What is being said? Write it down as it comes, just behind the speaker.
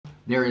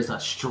There is a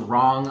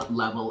strong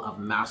level of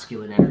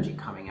masculine energy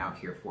coming out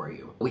here for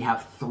you. We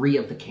have 3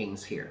 of the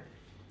kings here.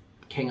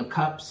 King of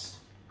Cups,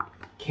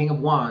 King of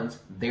Wands,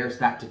 there's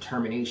that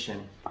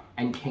determination,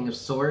 and King of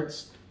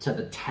Swords to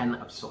the 10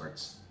 of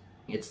Swords.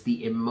 It's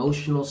the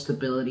emotional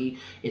stability,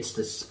 it's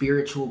the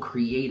spiritual,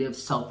 creative,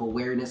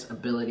 self-awareness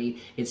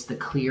ability, it's the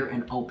clear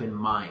and open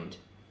mind,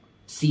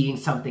 seeing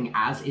something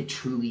as it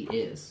truly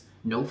is.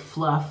 No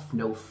fluff,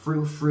 no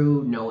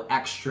frou-frou, no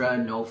extra,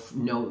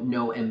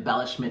 no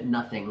embellishment,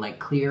 nothing. Like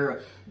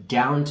clear,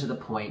 down to the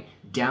point,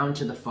 down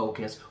to the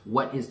focus.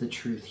 What is the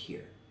truth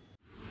here?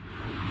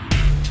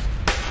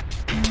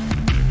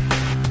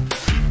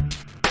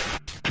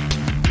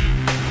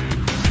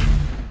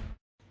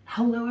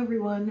 Hello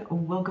everyone,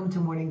 welcome to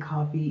Morning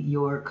Coffee,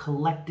 your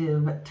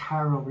collective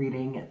tarot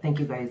reading. Thank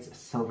you guys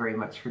so very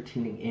much for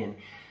tuning in.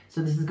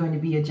 So this is going to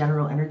be a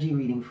general energy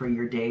reading for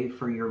your day,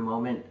 for your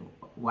moment.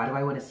 Why do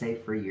I want to say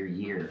for your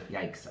year?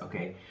 Yikes,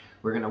 okay.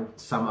 We're going to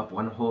sum up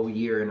one whole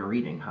year in a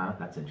reading, huh?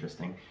 That's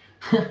interesting.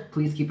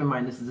 Please keep in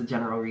mind this is a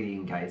general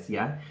reading, guys,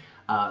 yeah?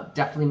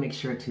 Definitely make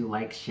sure to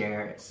like,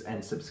 share,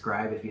 and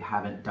subscribe if you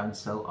haven't done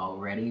so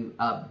already.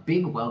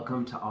 Big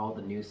welcome to all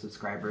the new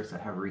subscribers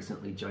that have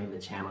recently joined the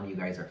channel. You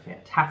guys are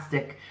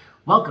fantastic.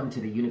 Welcome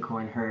to the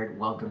Unicorn Herd.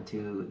 Welcome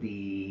to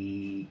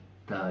the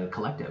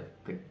collective,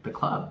 the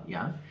club,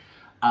 yeah?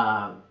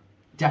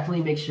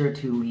 Definitely make sure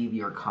to leave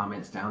your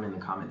comments down in the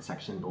comment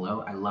section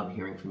below. I love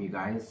hearing from you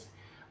guys.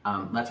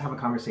 Let's have a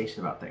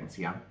conversation about things,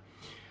 yeah?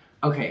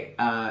 Okay,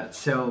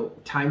 so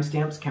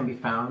timestamps can be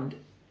found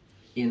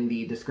in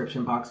the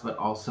description box, but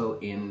also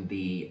in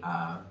the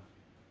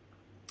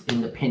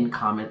pinned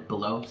comment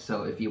below.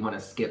 So if you want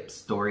to skip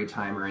story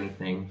time or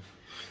anything,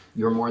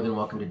 you're more than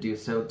welcome to do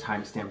so.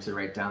 Timestamps are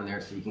right down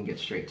there so you can get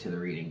straight to the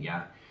reading,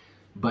 yeah?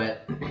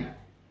 But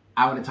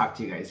I want to talk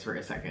to you guys for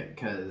a second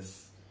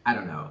because I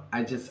don't know.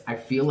 I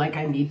feel like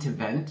I need to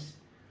vent,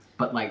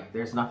 but like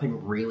there's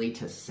nothing really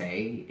to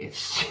say.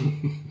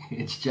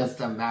 It's just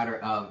a matter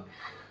of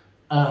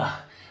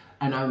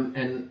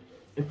and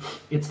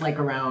it's like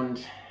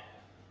around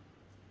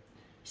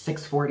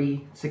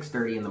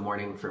 6:30 in the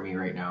morning for me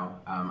right now.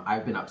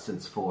 I've been up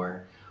since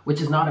 4,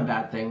 which is not a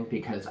bad thing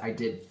because I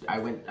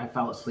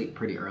fell asleep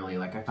pretty early.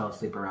 Like I fell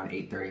asleep around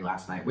 8:30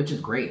 last night, which is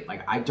great.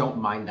 Like I don't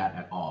mind that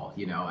at all,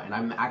 you know, and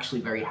I'm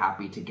actually very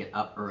happy to get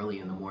up early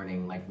in the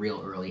morning, like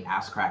real early,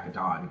 ass crack of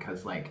dawn,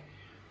 because like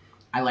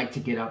I like to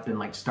get up and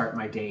like start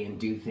my day and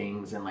do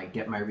things and like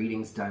get my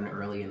readings done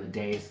early in the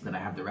day so that I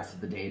have the rest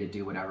of the day to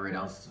do whatever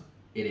else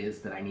it is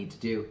that I need to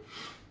do.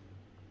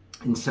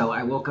 And so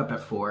I woke up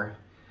at 4.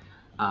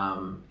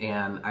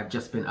 And I've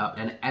just been up,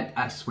 and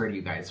I swear to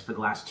you guys, for the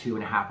last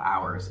 2.5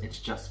 hours, it's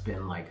just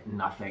been like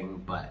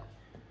nothing but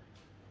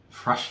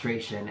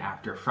frustration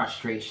after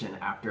frustration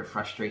after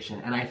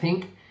frustration. And I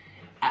think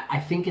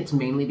it's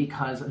mainly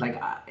because like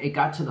it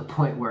got to the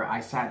point where I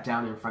sat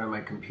down in front of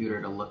my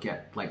computer to look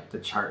at like the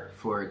chart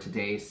for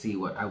today, see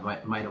what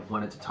I might have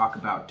wanted to talk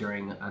about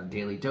during a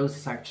daily dose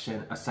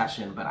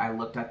session, but I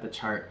looked at the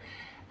chart,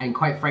 and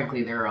quite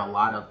frankly, there's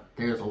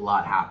a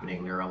lot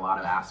happening. There are a lot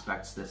of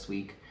aspects this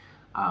week.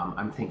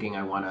 I'm thinking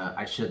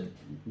I should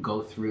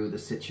go through the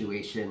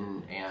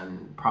situation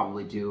and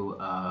probably do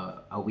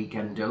a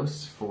weekend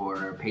dose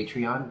for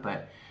Patreon,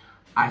 but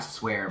I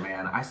swear,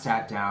 man, I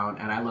sat down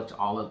and I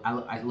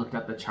looked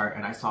at the chart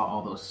and I saw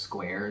all those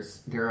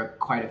squares. There are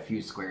quite a few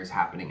squares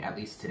happening, at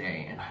least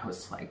today, and I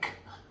was like,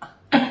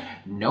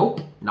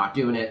 nope, not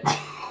doing it.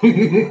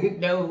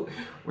 No,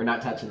 we're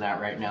not touching that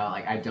right now.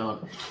 Like I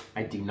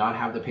do not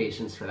have the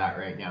patience for that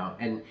right now.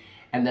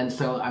 And then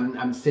so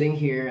I'm sitting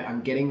here,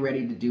 I'm getting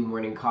ready to do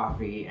morning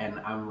coffee, and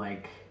I'm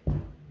like,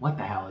 what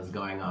the hell is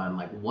going on?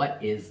 Like,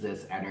 what is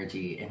this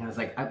energy? And I was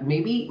like,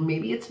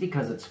 maybe it's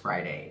because it's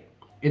Friday.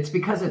 It's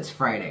because it's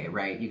Friday,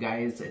 right, you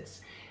guys?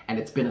 And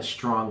it's been a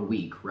strong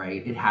week,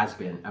 right? It has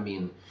been. I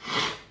mean,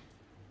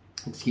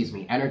 excuse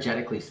me,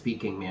 energetically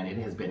speaking, man, it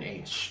has been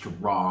a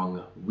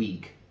strong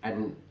week.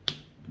 And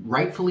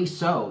rightfully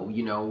so.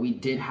 You know, we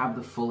did have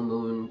the full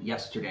moon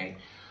yesterday.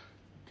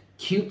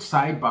 Cute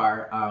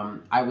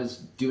sidebar, I was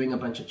doing a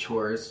bunch of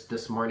chores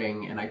this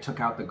morning and I took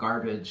out the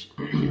garbage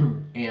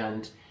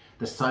and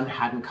the sun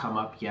hadn't come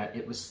up yet.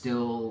 It was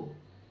still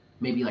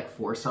maybe like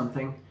 4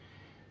 something.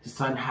 The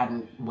sun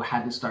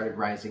hadn't started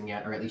rising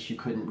yet, or at least you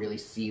couldn't really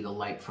see the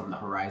light from the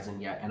horizon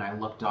yet. And I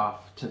looked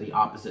off to the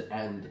opposite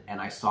end and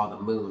I saw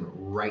the moon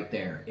right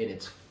there in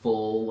its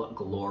full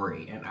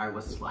glory. And I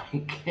was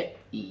like,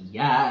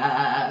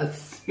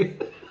 yes.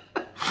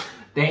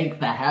 Thank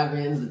the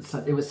heavens.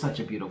 It was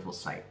such a beautiful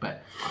sight,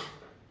 but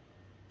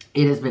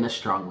it has been a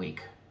strong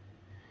week.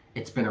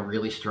 It's been a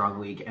really strong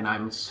week, and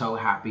I'm so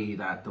happy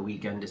that the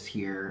weekend is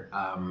here.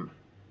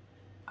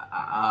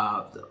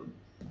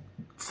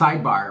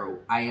 Sidebar,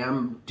 I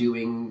am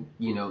doing,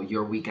 you know,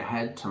 your week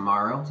ahead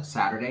tomorrow,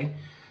 Saturday,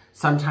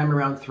 sometime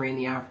around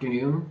 3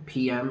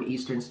 p.m.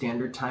 Eastern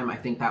Standard Time. I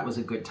think that was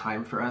a good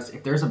time for us.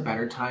 If there's a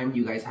better time,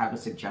 you guys have a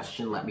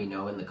suggestion, let me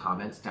know in the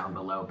comments down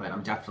below, but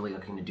I'm definitely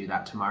looking to do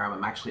that tomorrow.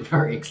 I'm actually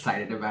very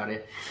excited about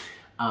it.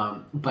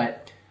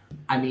 But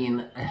I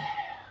mean,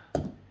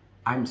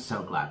 I'm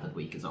so glad the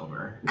week is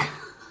over.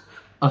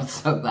 I'm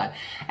so glad.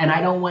 And I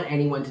don't want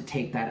anyone to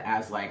take that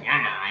as like,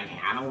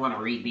 I don't want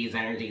to read these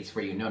energies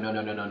for you. No, no,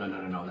 no, no, no, no,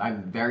 no, no, no.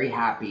 I'm very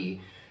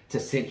happy to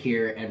sit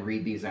here and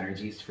read these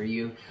energies for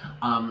you.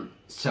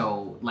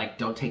 So like,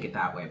 don't take it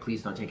that way.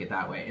 Please don't take it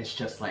that way. It's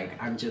just like,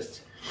 I'm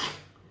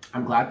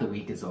glad the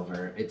week is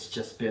over.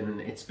 It's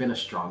been a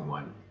strong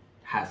one,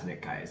 hasn't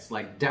it, guys?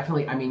 Like,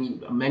 definitely, I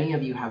mean, many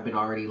of you have been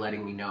already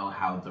letting me know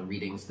how the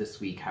readings this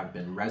week have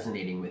been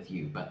resonating with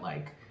you, but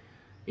like,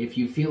 if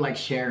you feel like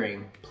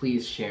sharing,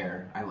 please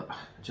share.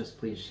 Just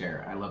please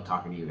share. I love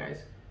talking to you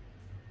guys.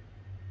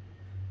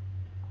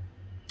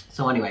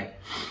 So anyway,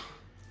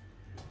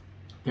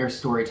 there's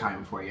story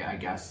time for you, I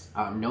guess.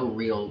 No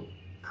real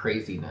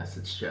craziness.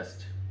 It's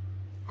just,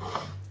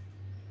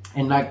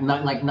 and like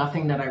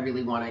nothing that I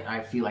really want to.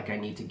 I feel like I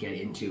need to get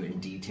into in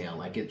detail.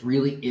 Like, it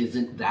really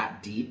isn't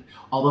that deep.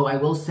 Although I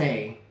will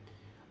say,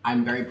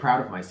 I'm very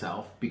proud of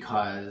myself,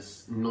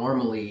 because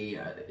normally,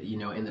 you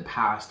know, in the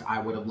past,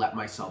 I would have let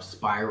myself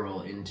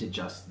spiral into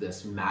just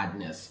this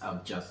madness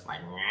of just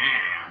like,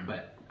 nah.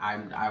 But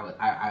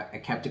I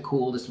kept it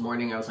cool this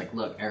morning. I was like,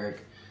 look,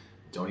 Eric,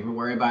 don't even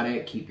worry about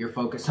it. Keep your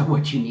focus on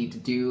what you need to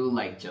do.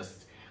 Like,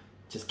 just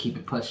keep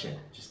it pushing.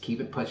 Just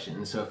keep it pushing.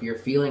 And so if you're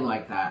feeling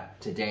like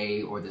that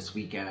today or this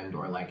weekend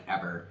or like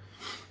ever,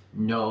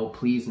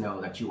 please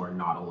know that you are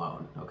not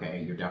alone.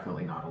 Okay, you're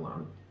definitely not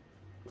alone.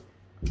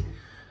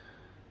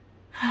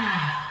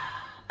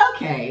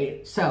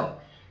 Okay, so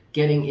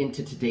getting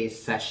into today's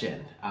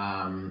session.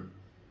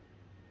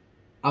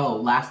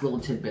 Last little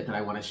tidbit that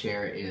I want to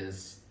share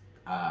is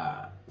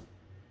I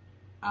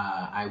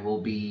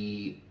will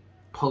be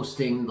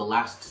posting the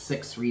last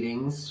 6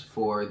 readings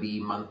for the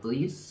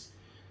monthlies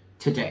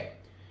today.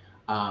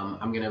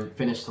 I'm going to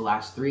finish the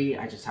last 3.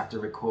 I just have to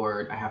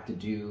record. I have to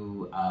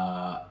do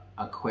a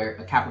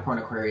Capricorn,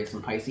 Aquarius,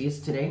 and Pisces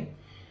today.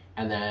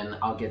 And then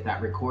I'll get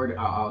that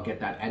I'll get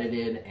that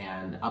edited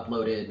and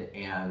uploaded,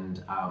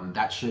 and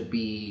that should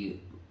be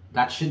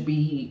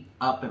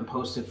up and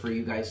posted for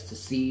you guys to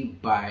see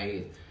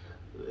by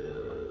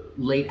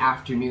late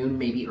afternoon,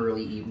 maybe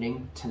early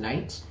evening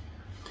tonight.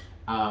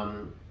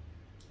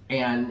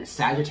 And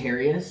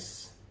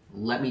Sagittarius,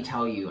 let me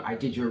tell you, I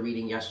did your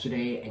reading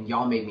yesterday and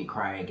y'all made me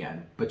cry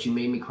again, but you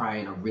made me cry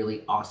in a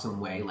really awesome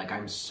way. Like,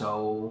 I'm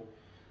so...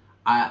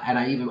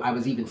 I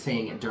was even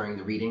saying it during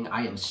the reading,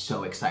 I am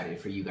so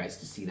excited for you guys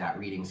to see that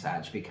reading,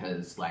 Sag,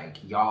 because like,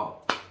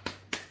 y'all,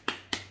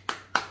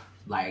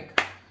 like,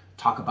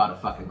 talk about a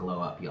fucking glow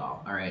up,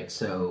 y'all. All right,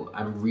 so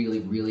I'm really,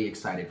 really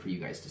excited for you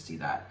guys to see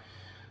that.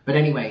 But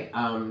anyway,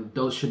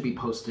 those should be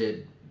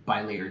posted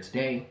by later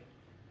today.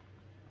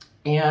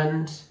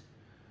 And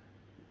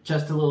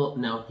just a little,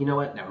 no, you know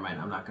what? Never mind.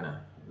 I'm not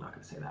gonna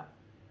say that.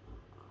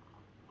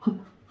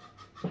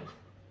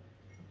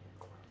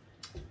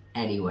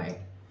 Anyway.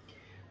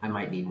 I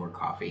might need more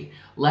coffee.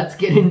 Let's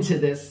get into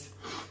this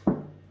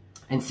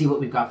and see what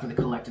we've got for the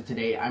collective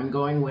today. I'm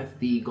going with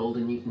the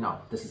Golden... No,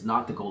 this is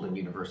not the Golden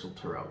Universal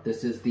Tarot.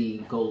 This is the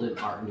Golden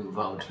Art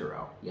Nouveau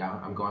Tarot. Yeah,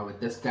 I'm going with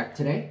this deck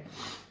today.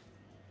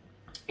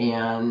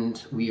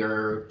 And we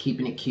are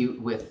keeping it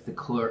cute with the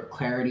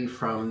clarity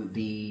from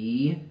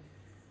the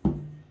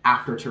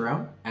A.fter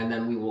Tarot. And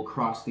then we will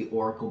cross the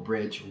Oracle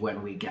Bridge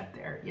when we get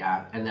there.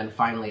 Yeah, and then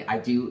finally, I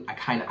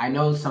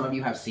know some of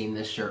you have seen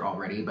this shirt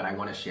already, but I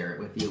want to share it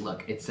with you.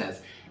 Look, it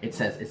says,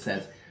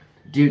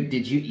 dude,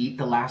 did you eat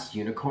the last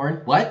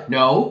unicorn? What?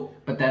 No.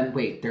 But then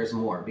wait, there's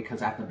more,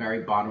 because at the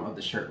very bottom of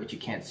the shirt, which you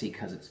can't see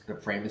because the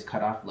frame is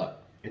cut off, look,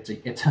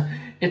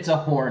 it's a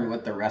horn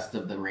with the rest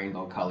of the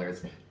rainbow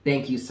colors.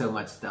 Thank you so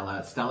much,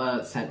 Stella.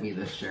 Stella sent me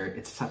this shirt.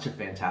 It's such a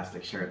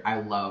fantastic shirt.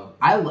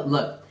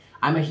 Look,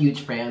 I'm a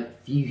huge fan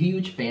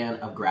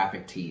of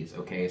graphic tees,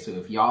 okay? So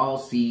if y'all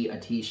see a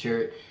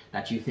t-shirt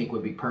that you think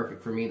would be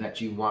perfect for me,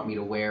 that you want me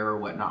to wear or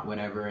whatnot,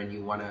 whatever, and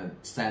you want to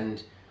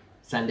send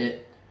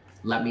it,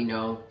 let me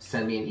know.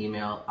 Send me an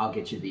email. I'll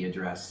get you the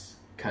address,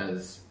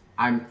 because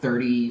I'm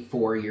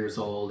 34 years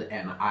old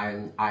and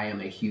I am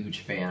a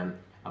huge fan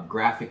of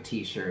graphic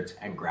t-shirts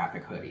and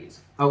graphic hoodies.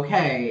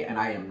 Okay, and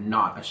I am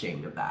not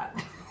ashamed of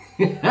that.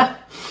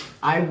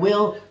 I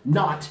will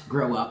not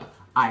grow up.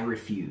 I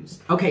refuse.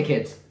 Okay,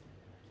 kids.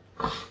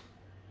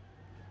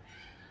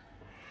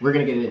 We're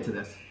gonna get into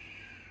this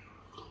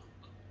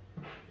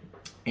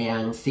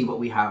and see what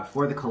we have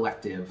for the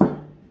collective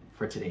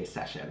for today's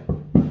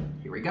session.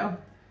 Here we go.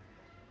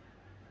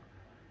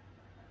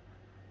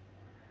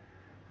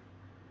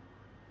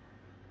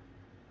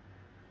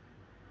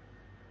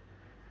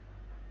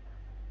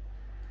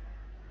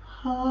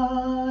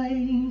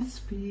 High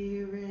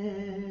Spirit,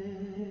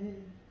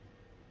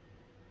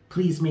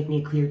 please make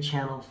me a clear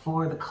channel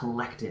for the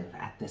collective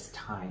at this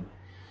time.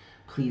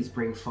 Please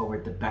bring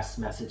forward the best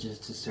messages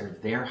to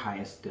serve their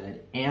highest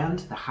good and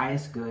the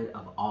highest good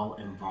of all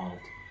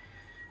involved.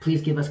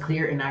 Please give us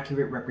clear and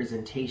accurate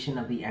representation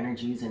of the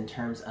energies in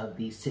terms of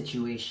the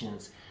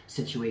situations,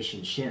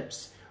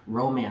 situationships,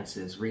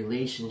 romances,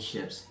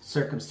 relationships,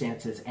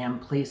 circumstances,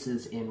 and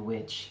places in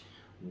which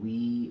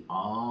we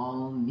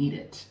all need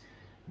it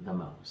the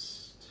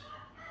most.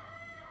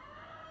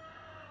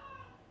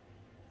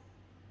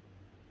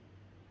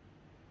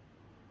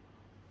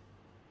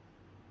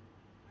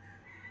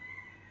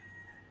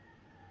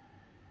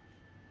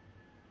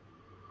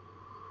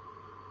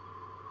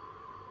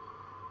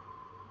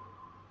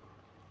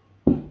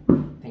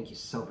 Thank you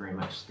so very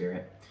much,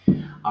 Spirit.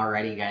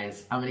 Alrighty,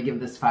 guys. I'm going to give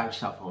this 5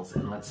 shuffles,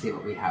 and let's see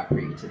what we have for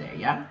you today,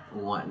 yeah?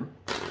 1.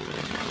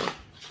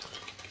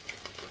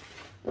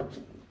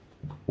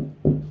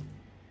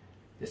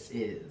 This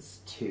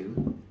is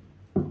 2.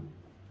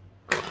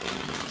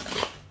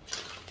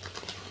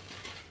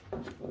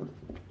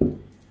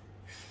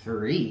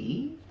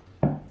 3.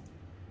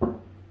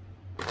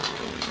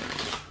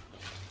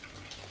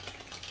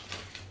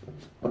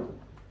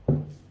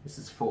 This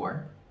is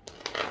 4.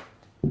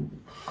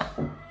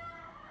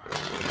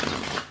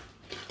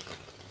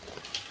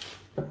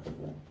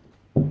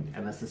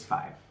 And this is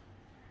 5.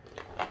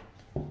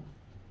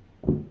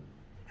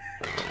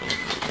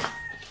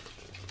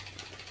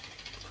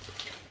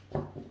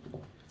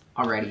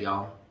 Alrighty,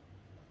 y'all.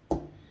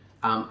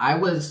 I'm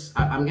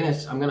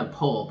gonna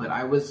pull, but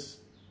I was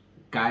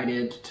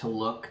guided to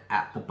look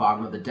at the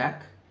bottom of the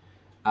deck,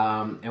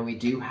 and we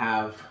do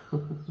have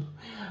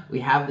we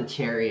have the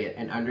Chariot,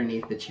 and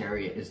underneath the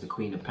Chariot is the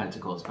Queen of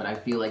Pentacles. But I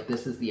feel like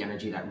this is the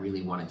energy that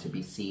really wanted to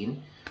be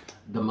seen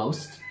the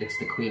most. It's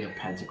the Queen of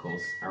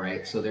Pentacles. All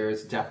right, so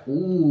there's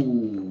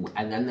ooh,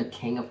 and then the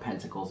King of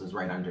Pentacles is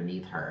right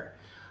underneath her.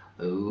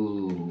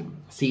 Ooh,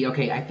 see,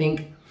 okay, I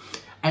think.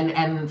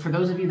 And for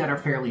those of you that are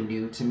fairly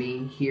new to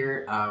me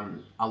here,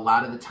 a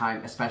lot of the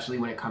time, especially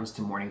when it comes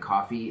to morning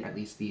coffee, at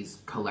least these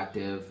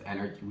collective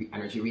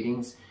energy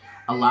readings,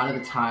 a lot of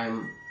the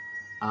time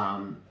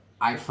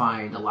I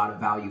find a lot of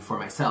value for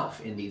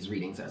myself in these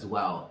readings as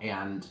well.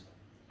 And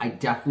I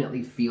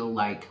definitely feel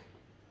like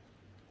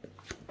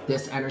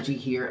this energy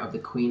here of the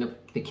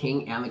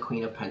King and the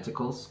Queen of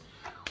Pentacles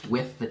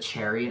with the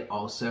Chariot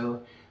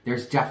also,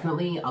 there's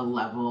definitely a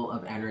level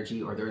of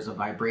energy, or there's a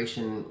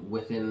vibration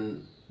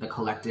within the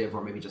collective,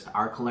 or maybe just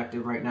our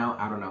collective right now.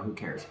 I don't know, who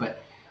cares?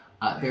 But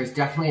there's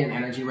definitely an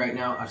energy right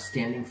now of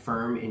standing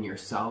firm in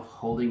yourself,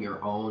 holding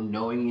your own,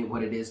 knowing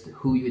what it is,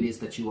 who it is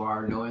that you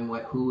are, knowing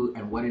who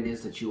and what it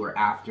is that you are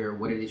after,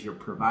 what it is you're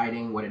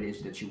providing, what it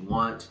is that you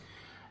want,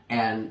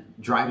 and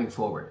driving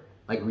forward.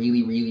 Like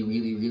really, really,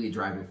 really, really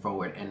driving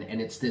forward.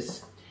 And it's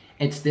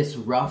this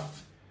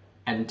rough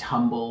and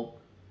tumble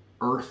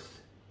earth,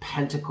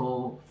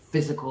 pentacle,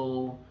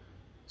 physical,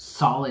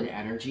 solid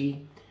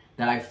energy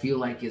that I feel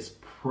like is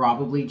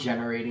probably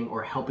generating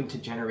or helping to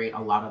generate a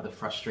lot of the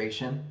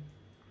frustration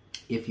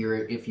if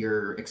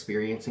you're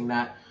experiencing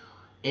that.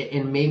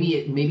 And maybe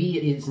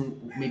it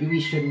isn't, maybe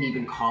we shouldn't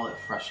even call it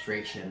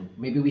frustration.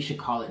 Maybe we should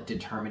call it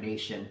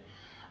determination.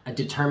 A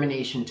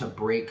determination to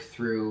break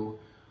through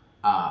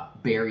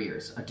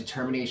barriers, a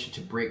determination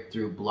to break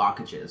through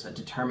blockages, a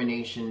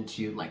determination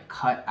to like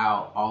cut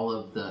out all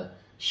of the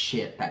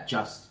shit that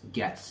just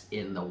gets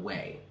in the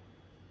way.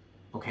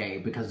 Okay,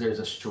 because there's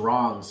a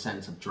strong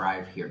sense of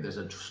drive here. There's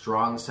a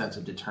strong sense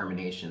of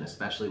determination,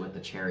 especially with the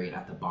Chariot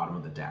at the bottom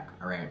of the deck,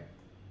 all right?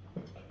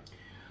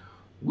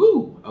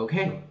 Woo,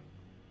 okay.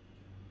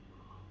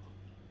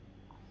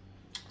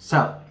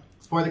 So,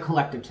 for the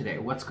collective today,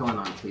 what's going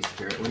on, please,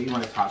 Spirit? What do you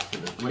want to talk to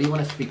what do you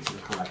want to speak to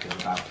the collective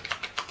about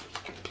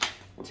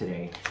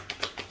today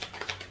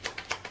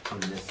in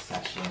this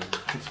session?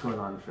 What's going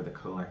on for the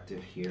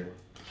collective here?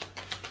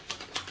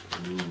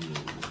 Ooh.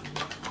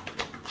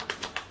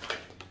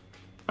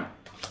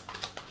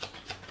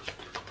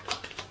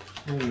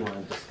 What do you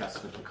want to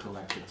discuss with the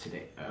collective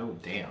today? Oh,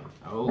 damn.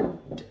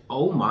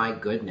 Oh my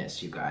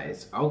goodness, you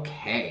guys.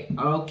 Okay.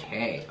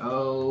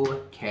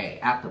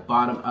 At the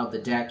bottom of the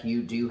deck,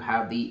 you do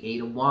have the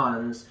 8 of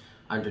Wands.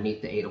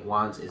 Underneath the 8 of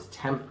Wands is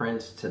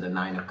Temperance, to the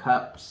 9 of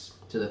Cups,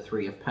 to the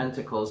 3 of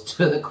Pentacles,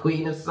 to the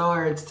Queen of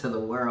Swords, to the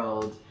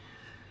World,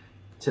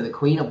 to the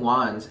Queen of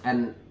Wands,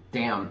 and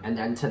damn, and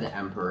then to the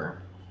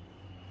Emperor.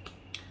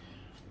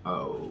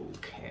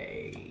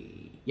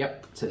 Okay.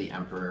 Yep, to the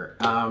Emperor.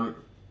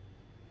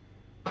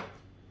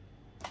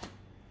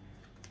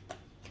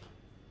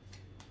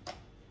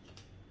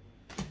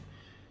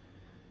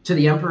 To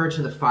the Emperor,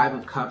 to the 5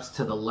 of Cups,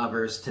 to the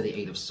Lovers, to the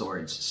 8 of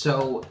Swords.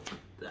 So,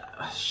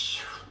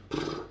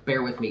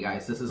 bear with me,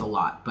 guys. This is a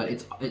lot, but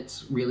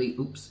it's really,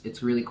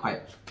 it's really quite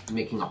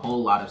making a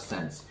whole lot of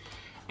sense.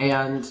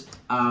 And,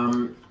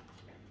 oh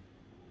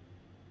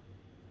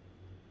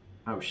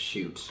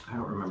shoot, I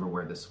don't remember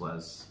where this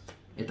was.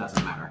 It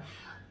doesn't matter.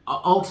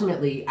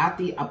 Ultimately, at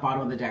the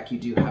bottom of the deck, you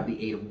do have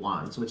the 8 of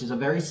Wands, which is a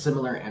very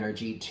similar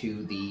energy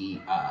to the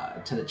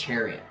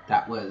Chariot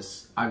that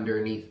was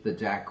underneath the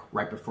deck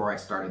right before I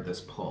started this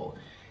pull.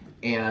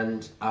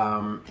 And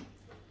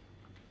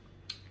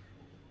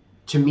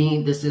to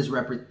me, this is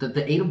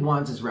the 8 of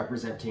Wands is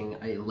representing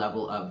a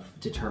level of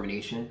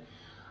determination,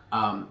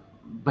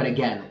 but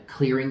again,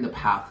 clearing the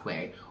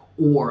pathway.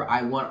 Or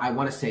I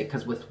want to say,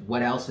 because with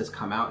what else has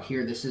come out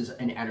here, this is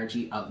an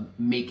energy of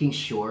making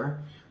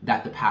sure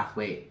that the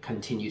pathway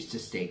continues to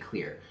stay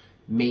clear,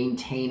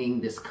 maintaining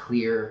this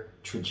clear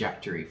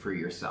trajectory for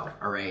yourself,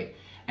 all right?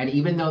 And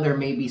even though there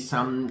may be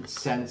some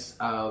sense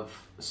of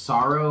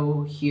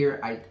sorrow here,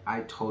 I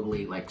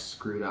totally like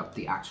screwed up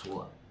the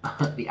actual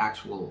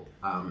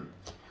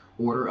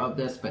order of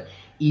this, but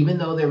even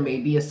though there may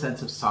be a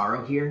sense of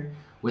sorrow here,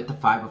 with the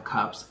Five of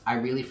Cups, I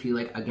really feel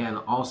like, again,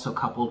 also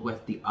coupled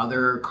with the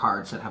other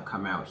cards that have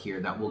come out here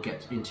that we'll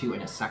get into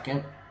in a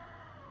second,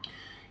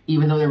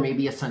 even though there may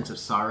be a sense of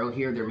sorrow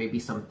here, there may be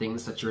some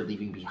things that you're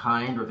leaving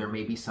behind, or there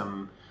may be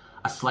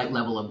a slight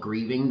level of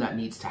grieving that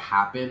needs to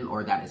happen,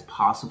 or that is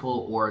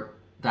possible, or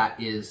that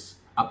is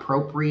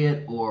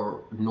appropriate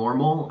or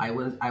normal. I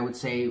would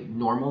say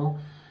normal.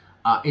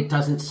 It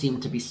doesn't seem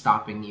to be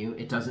stopping you.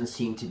 It doesn't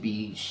seem to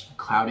be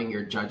clouding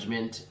your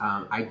judgment.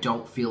 I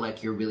don't feel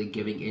like you're really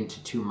giving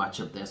into too much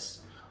of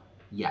this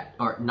yet,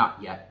 or not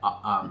yet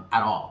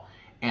at all.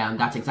 And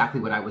that's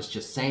exactly what I was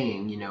just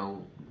saying, you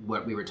know,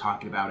 what we were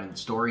talking about in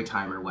story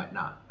time or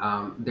whatnot.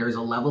 There's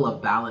a level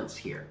of balance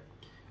here,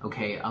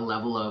 okay? A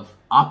level of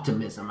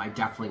optimism. I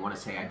definitely want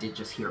to say I did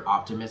just hear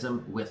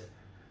optimism with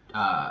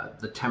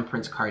the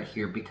Temperance card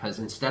here, because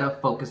instead of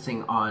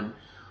focusing on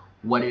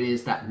what it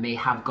is that may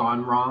have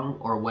gone wrong,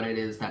 or what it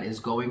is that is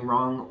going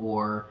wrong,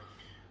 or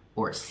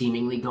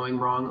seemingly going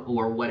wrong,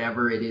 or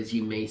whatever it is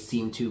you may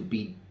seem to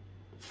be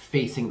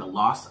facing the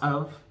loss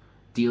of,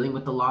 dealing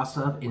with the loss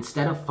of,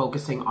 instead of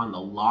focusing on the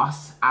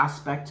loss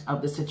aspect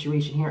of the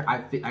situation here,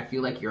 I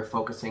feel like you're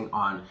focusing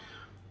on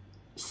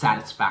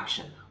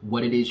satisfaction,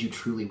 what it is you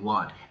truly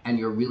want, and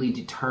you're really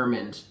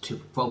determined to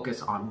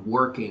focus on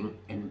working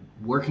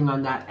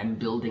on that and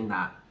building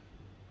that,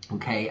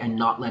 okay, and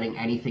not letting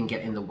anything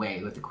get in the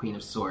way with the Queen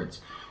of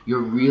Swords.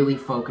 You're really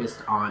focused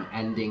on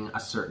ending a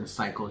certain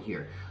cycle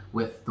here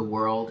with the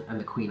World and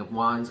the Queen of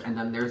Wands, and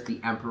then there's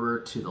the Emperor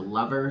to the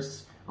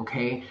Lovers.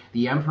 Okay,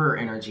 the Emperor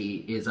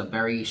energy is a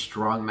very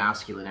strong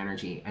masculine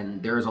energy,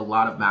 and there's a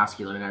lot of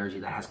masculine energy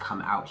that has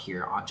come out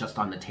here just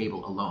on the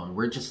table alone.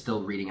 We're just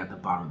still reading at the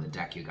bottom of the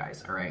deck, you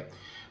guys, all right?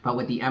 But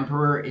with the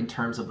Emperor, in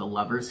terms of the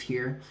Lovers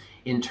here,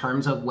 in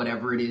terms of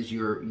whatever it is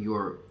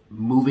you're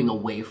moving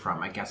away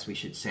from, I guess we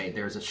should say,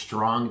 there's a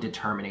strong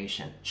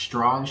determination,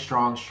 strong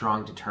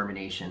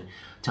determination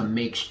to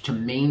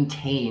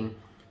maintain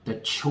the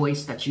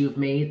choice that you've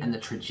made and the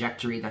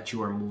trajectory that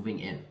you are moving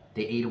in.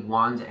 The Eight of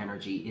Wands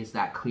energy is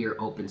that clear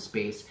open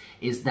space,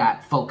 is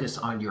that focus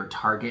on your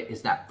target,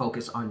 is that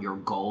focus on your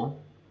goal.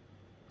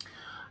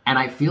 And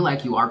I feel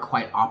like you are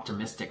quite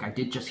optimistic. I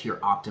did just hear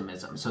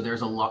optimism. So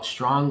there's a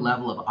strong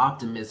level of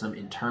optimism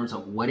in terms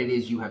of what it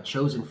is you have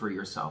chosen for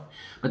yourself.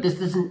 But this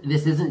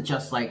isn't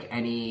just like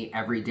any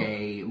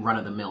everyday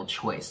run-of-the-mill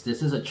choice.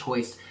 This is a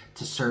choice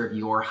to serve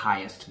your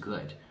highest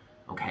good.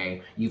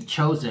 Okay, you've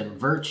chosen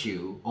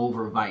virtue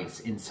over vice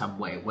in some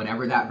way,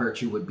 whatever that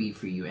virtue would be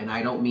for you. And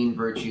I don't mean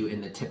virtue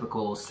in the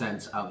typical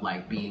sense of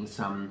like being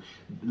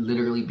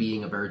literally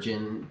being a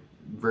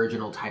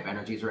virginal type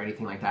energies or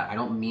anything like that. I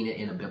don't mean it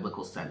in a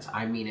biblical sense.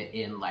 I mean it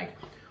in like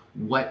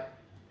what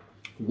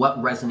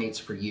resonates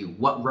for you,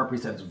 what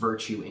represents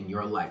virtue in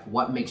your life,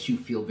 what makes you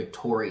feel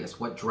victorious,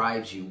 what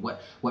drives you,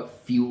 what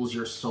fuels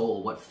your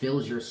soul, what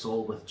fills your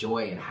soul with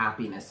joy and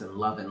happiness and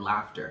love and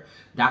laughter.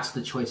 That's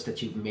the choice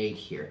that you've made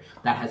here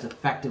that has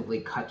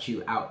effectively cut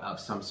you out of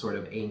some sort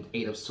of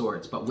Eight of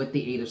Swords. But with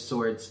the Eight of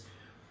Swords,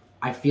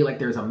 I feel like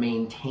there's a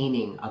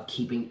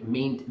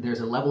there's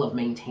a level of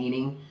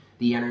maintaining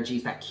the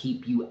energies that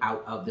keep you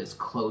out of this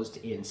closed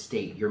in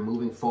state. You're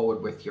moving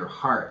forward with your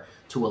heart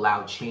to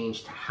allow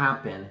change to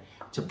happen,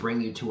 to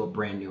bring you to a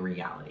brand new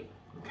reality,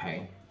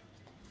 okay?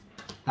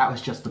 That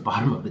was just the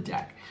bottom of the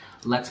deck.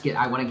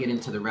 I want to get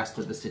into the rest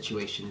of the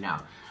situation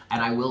now.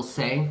 And I will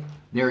say,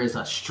 there is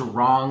a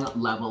strong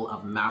level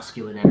of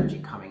masculine energy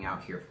coming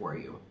out here for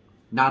you.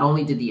 Not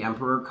only did the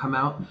Emperor come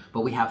out,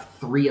 but we have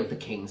three of the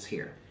kings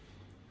here.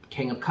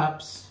 King of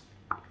Cups,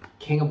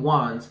 King of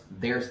Wands,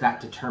 there's that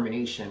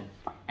determination,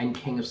 and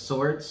King of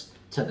Swords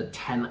to the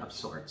Ten of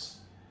Swords,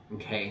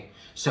 okay?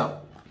 So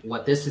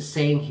what this is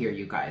saying here,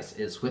 you guys,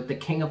 is with the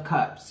King of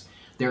Cups,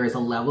 there is a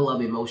level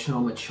of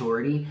emotional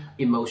maturity,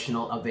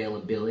 emotional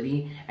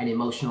availability, and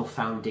emotional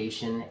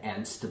foundation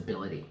and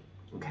stability,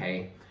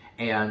 okay?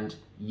 And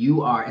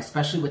you are,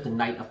 especially with the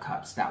Knight of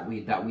Cups that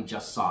we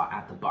just saw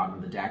at the bottom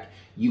of the deck,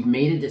 you've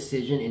made a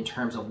decision in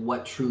terms of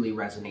what truly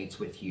resonates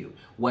with you.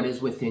 What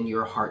is within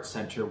your heart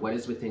center? What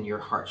is within your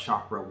heart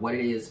chakra? What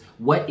is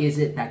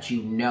it that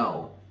you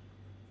know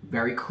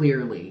very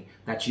clearly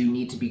that you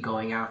need to be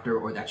going after,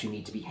 or that you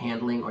need to be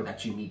handling, or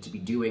that you need to be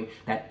doing,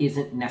 that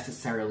isn't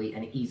necessarily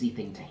an easy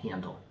thing to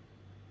handle?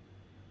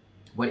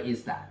 What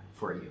is that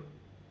for you?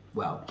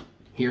 Well,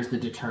 here's the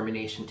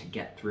determination to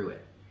get through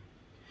it.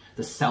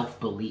 The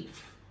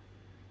self-belief.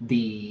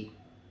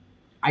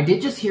 I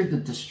did just hear the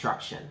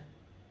destruction.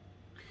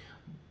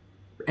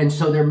 And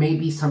so there may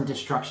be some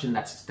destruction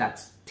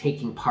that's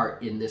taking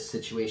part in this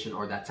situation,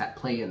 or that's at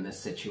play in this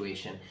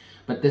situation.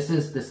 But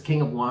this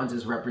King of Wands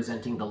is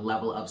representing the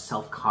level of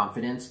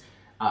self-confidence,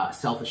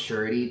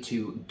 self-assurity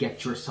to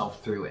get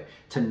yourself through it,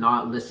 to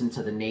not listen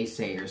to the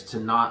naysayers, to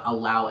not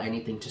allow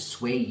anything to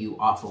sway you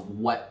off of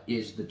what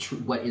is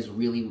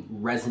really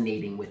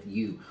resonating with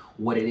you,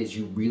 what it is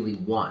you really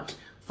want.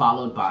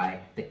 Followed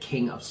by the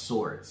King of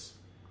Swords,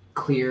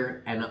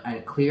 clear,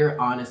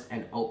 honest,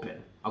 and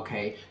open.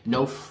 Okay,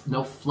 no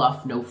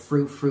fluff, no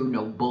frou-frou,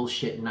 no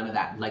bullshit, none of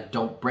that. Like,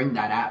 don't bring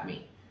that at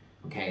me.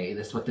 Okay,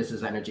 this is what this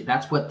is energy.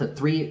 That's what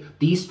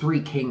these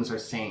three kings are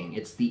saying.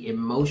 It's the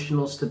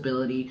emotional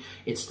stability.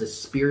 It's the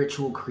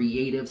spiritual,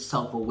 creative,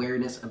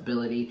 self-awareness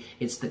ability.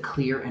 It's the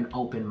clear and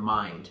open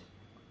mind.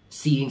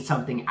 Seeing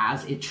something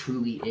as it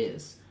truly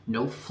is.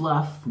 No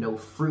fluff, no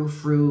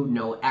frou-frou,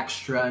 no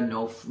extra,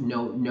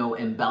 no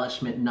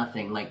embellishment,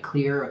 nothing. Like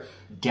clear,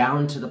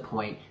 down to the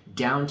point,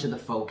 down to the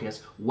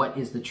focus. What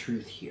is the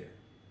truth here?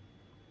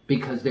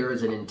 Because there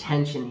is an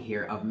intention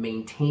here of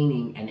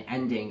maintaining an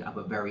ending of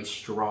a very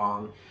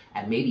strong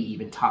and maybe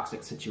even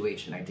toxic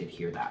situation. I did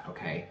hear that,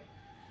 okay?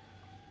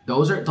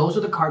 Those are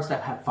the cards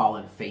that have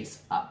fallen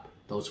face up.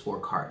 Those 4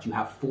 cards. You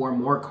have 4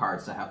 more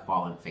cards that have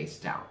fallen face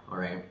down, all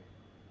right?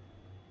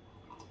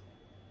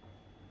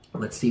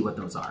 Let's see what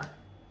those are.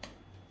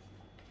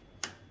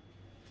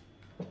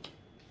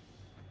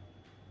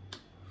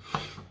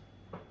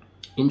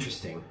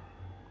 Interesting.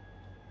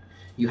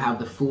 You have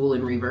the Fool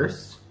in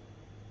reverse.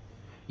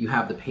 You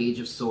have the Page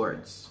of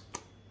Swords.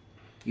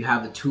 You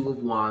have the Two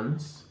of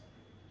Wands.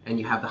 And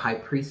you have the High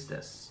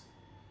Priestess.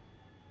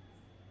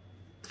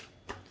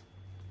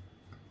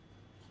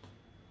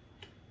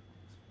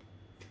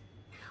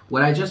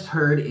 What I just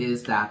heard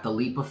is that the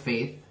leap of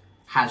faith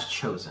has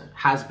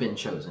been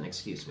chosen,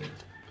 excuse me.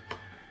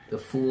 The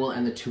Fool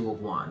and the Two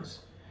of Wands.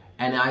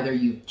 And either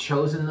you've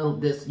chosen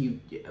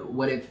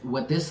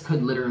what this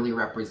could literally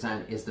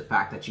represent is the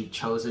fact that you've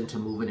chosen to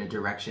move in a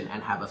direction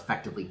and have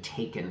effectively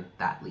taken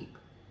that leap.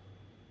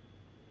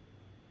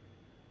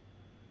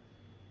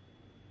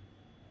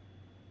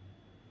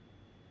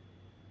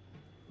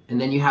 And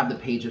then you have the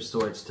Page of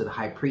Swords to the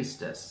High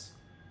Priestess.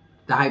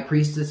 The High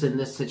Priestess in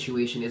this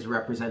situation is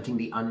representing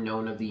the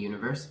unknown of the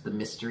universe, the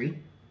mystery,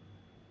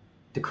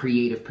 the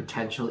creative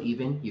potential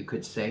even, you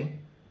could say.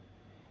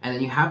 And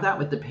then you have that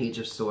with the Page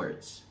of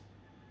Swords.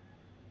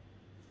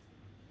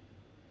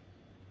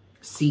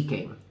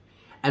 Seeking.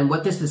 And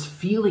what this is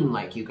feeling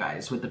like, you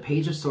guys, with the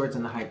Page of Swords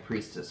and the High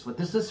Priestess, what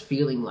this is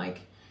feeling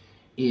like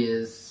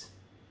is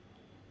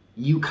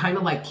you kind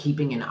of like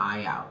keeping an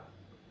eye out.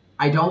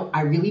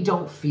 I really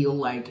don't feel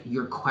like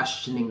you're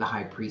questioning the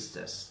High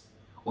Priestess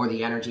or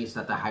the energies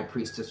that the High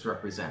Priestess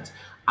represents.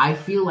 I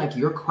feel like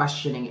you're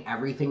questioning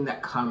everything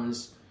that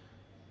comes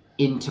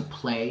into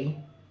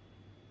play,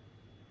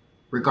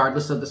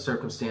 regardless of the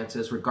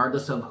circumstances,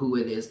 regardless of who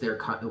it is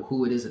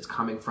it's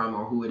coming from,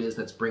 or who it is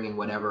that's bringing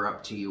whatever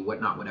up to you,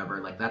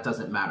 whatever, like that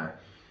doesn't matter.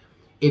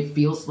 It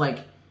feels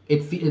like,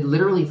 it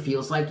literally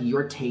feels like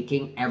you're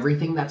taking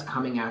everything that's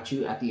coming at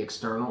you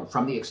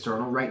from the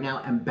external right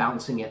now and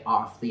bouncing it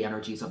off the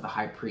energies of the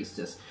High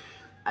Priestess.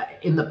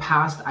 In the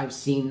past, I've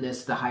seen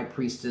the High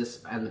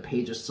Priestess and the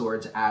Page of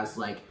Swords as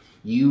like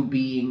you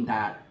being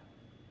that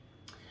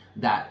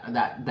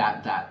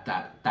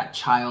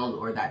child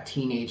or that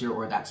teenager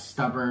or that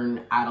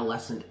stubborn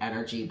adolescent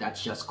energy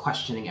that's just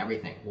questioning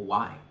everything. Well,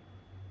 why?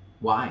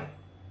 Why?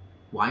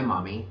 Why,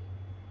 mommy?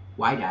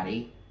 Why,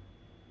 daddy?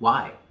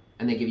 Why?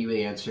 And they give you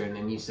the answer, and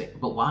then you say,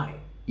 but why?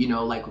 You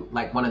know,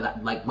 like one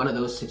of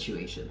those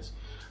situations.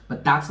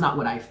 But that's not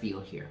what I feel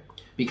here,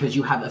 because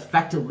you have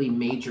effectively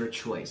made your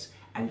choice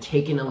and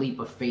taken a leap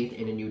of faith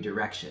in a new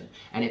direction.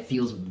 And it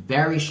feels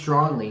very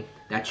strongly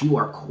that you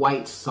are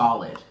quite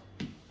solid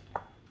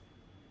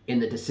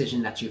in the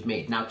decision that you've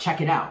made. Now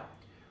check it out.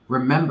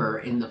 Remember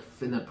in the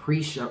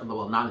pre-shuffle,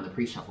 well, not in the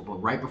pre-shuffle,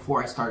 but right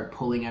before I started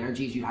pulling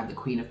energies, you had the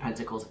Queen of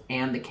Pentacles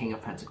and the King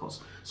of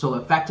Pentacles. So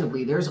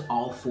effectively, there's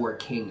all 4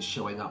 kings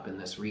showing up in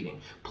this reading.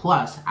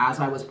 Plus, as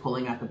I was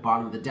pulling at the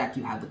bottom of the deck,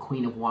 you had the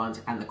Queen of Wands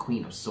and the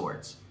Queen of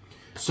Swords.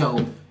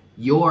 So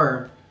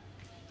your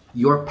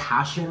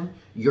passion,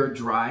 your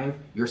drive,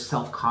 your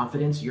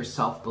self-confidence, your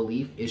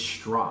self-belief is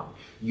strong.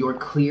 Your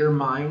clear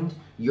mind,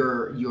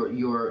 your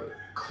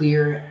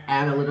clear,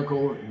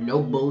 analytical,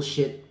 no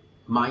bullshit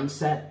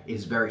mindset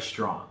is very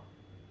strong.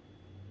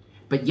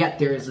 But yet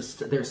there's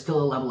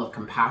still a level of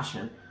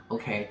compassion,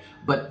 okay?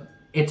 But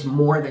it's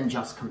more than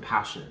just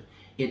compassion.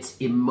 It's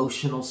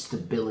emotional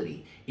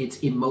stability.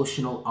 It's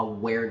emotional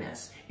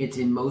awareness. It's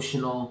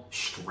emotional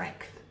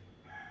strength.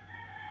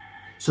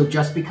 So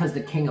just because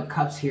the King of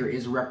Cups here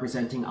is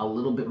representing a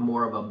little bit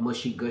more of a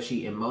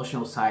mushy-gushy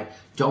emotional side,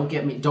 don't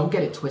get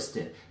it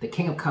twisted. The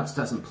King of Cups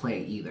doesn't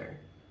play either.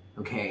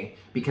 Okay,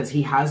 because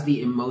he has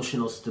the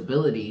emotional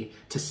stability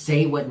to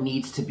say what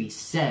needs to be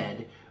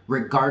said,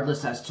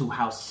 regardless as to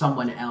how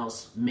someone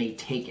else may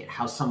take it,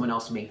 how someone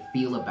else may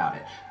feel about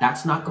it.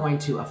 That's not going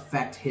to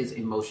affect his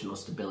emotional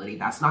stability.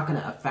 That's not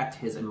going to affect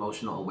his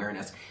emotional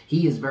awareness.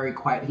 He is very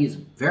quiet. He is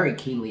very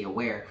keenly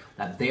aware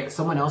that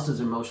someone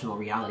else's emotional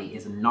reality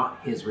is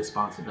not his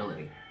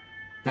responsibility.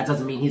 That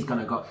doesn't mean he's going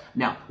to go...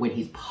 Now, when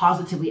he's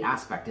positively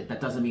aspected, that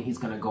doesn't mean he's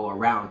going to go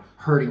around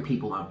hurting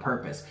people on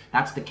purpose.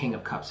 That's the King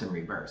of Cups in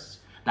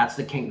reverse.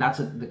 The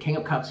King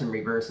of Cups in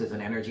reverse is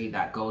an energy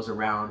that goes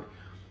around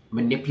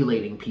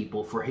manipulating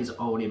people for his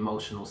own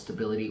emotional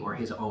stability or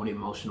his own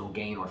emotional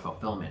gain or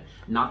fulfillment,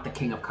 not the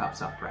King of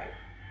Cups upright.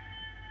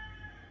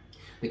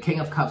 The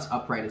King of Cups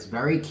upright is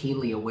very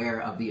keenly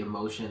aware of the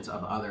emotions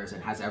of others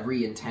and has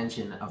every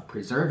intention of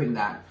preserving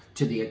that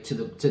to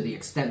the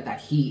extent that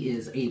he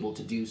is able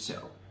to do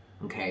so.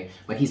 okay?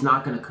 But he's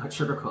not going to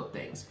sugarcoat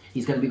things.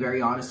 He's going to be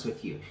very honest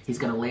with you. He's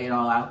going to lay it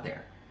all out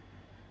there.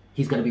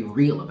 He's going to be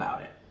real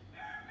about it.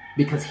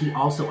 Because he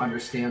also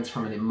understands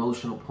from an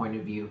emotional point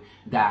of view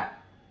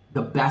that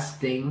the best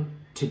thing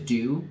to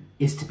do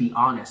is to be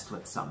honest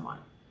with someone,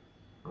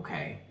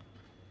 okay?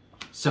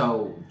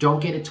 So don't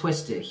get it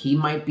twisted. He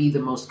might be the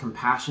most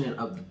compassionate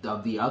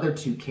of the other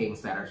two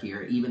kings that are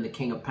here, even the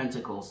King of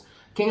Pentacles.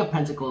 King of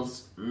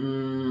Pentacles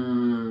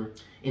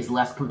is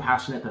less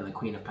compassionate than the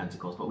Queen of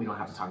Pentacles, but we don't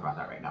have to talk about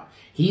that right now.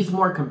 He's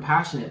more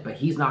compassionate, but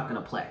he's not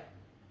going to play.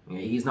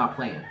 Okay? He's not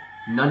playing.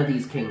 None of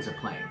these kings are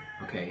playing,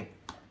 okay?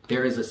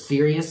 There is a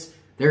serious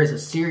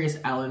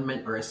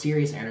element or a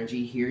serious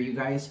energy here, you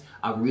guys,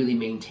 of really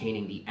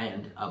maintaining the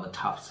end of a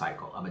tough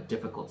cycle, of a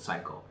difficult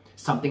cycle.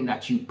 Something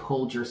that you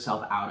pulled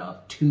yourself out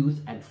of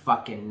tooth and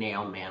fucking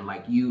nail, man.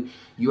 Like you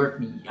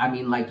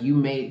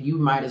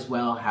might as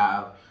well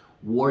have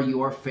wore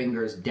your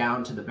fingers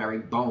down to the very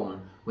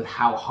bone with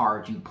how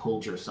hard you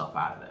pulled yourself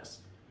out of this.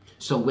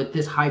 So with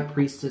this High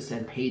Priestess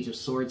and Page of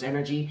Swords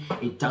energy,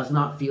 it does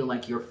not feel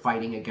like you're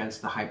fighting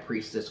against the High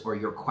Priestess or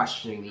you're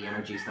questioning the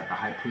energies that the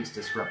High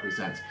Priestess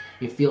represents.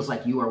 It feels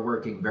like you are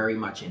working very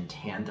much in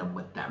tandem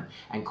with them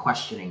and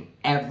questioning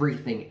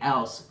everything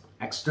else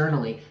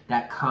externally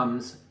that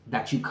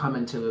you come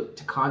into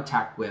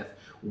contact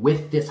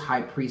with this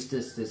High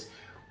Priestess, this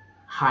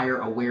higher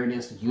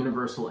awareness,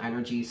 universal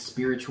energies,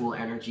 spiritual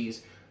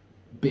energies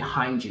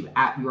behind you,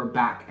 at your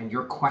back, and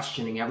you're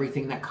questioning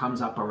everything that comes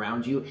up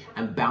around you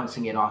and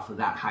bouncing it off of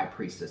that High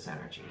Priestess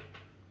energy.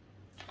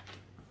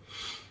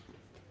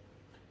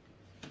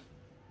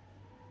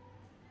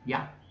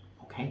 Yeah,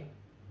 okay.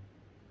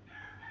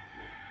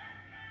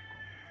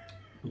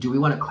 Do we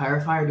want to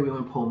clarify or do we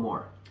want to pull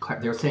more?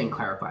 They're saying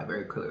clarify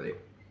very clearly.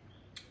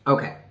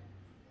 Okay.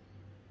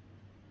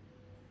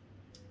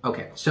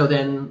 Okay, so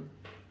then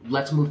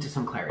let's move to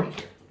some clarity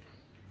here.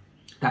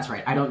 That's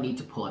right. I don't need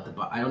to pull I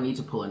don't need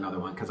to pull another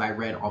one because I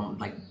read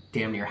like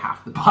damn near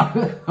half the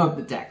bottom of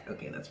the deck.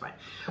 Okay, that's fine.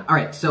 All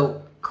right,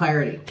 so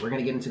clarity. We're going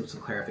to get into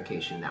some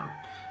clarification now.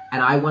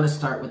 And I want to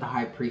start with the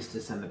High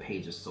Priestess and the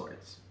Page of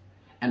Swords.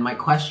 And my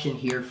question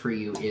here for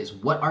you is,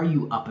 what are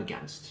you up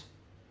against?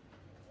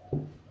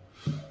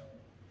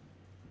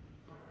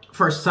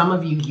 For some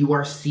of you, you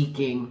are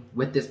seeking,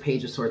 with this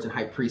Page of Swords and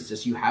High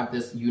Priestess, you have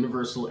this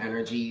universal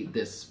energy,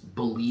 this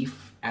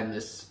belief, and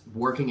this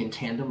working in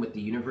tandem with the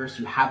universe.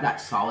 You have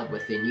that solid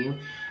within you.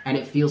 And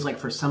it feels like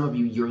for some of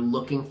you, you're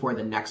looking for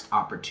the next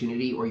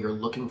opportunity, or you're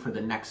looking for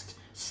the next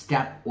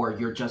step, or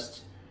you're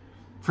just,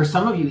 for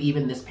some of you,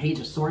 even this Page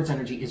of Swords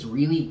energy is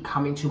really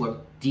coming to a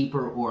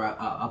deeper or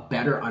a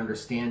better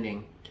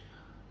understanding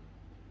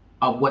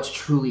of what's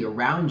truly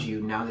around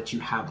you now that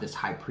you have this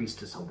High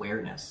Priestess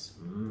awareness.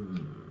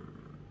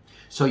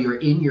 So you're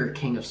in your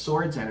King of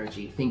Swords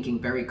energy,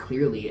 thinking very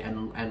clearly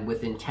and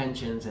with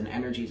intentions and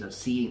energies of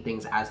seeing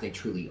things as they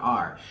truly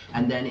are.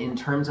 And then in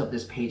terms of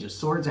this Page of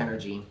Swords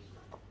energy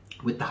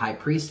with the High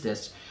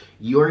Priestess,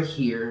 you're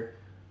here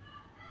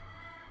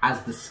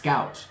as the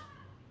scout,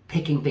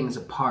 picking things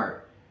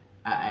apart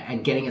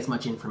and getting as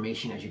much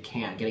information as you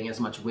can, getting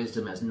as much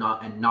wisdom as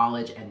and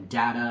knowledge and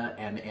data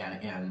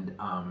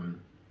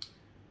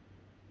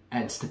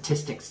and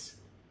statistics,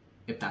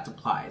 if that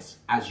applies,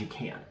 as you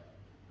can,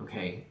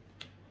 okay?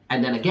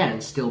 And then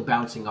again, still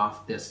bouncing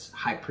off this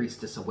High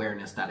Priestess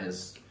awareness that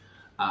is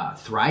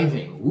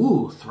thriving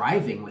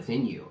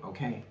within you,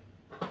 okay?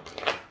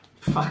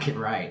 Fucking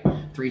right.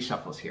 3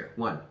 shuffles here.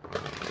 1,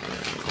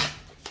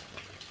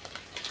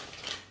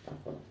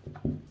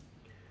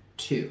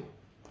 2,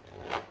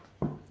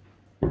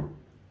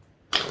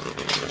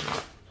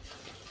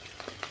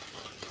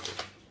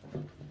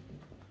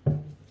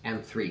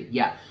 and 3.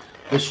 Yeah.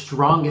 The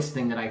strongest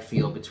thing that I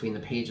feel between the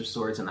Page of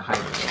Swords and the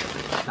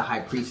High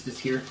Priestess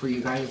here for you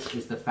guys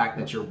is the fact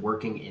that you're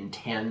working in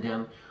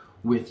tandem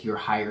with your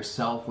higher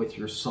self, with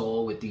your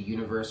soul, with the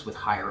universe, with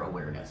higher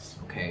awareness,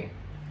 okay?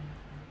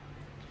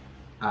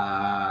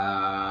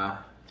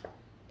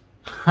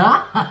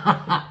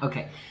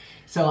 Okay,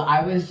 so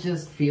I was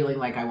just feeling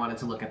like I wanted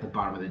to look at the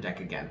bottom of the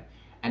deck again.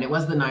 And it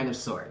was the 9 of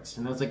Swords.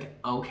 And I was like,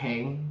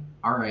 okay,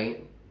 all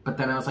right. But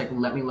then I was like,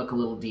 let me look a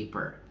little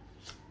deeper.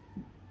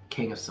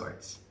 King of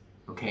Swords.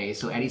 Okay,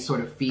 so any sort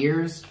of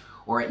fears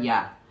or,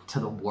 yeah, to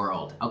the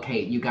world.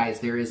 Okay, you guys,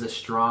 there is a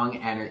strong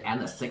energy.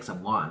 And the 6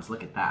 of Wands.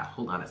 Look at that.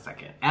 Hold on a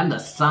second. And the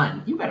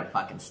Sun. You better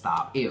fucking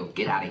stop. Ew,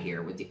 get out of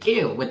here with the,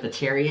 ew, with the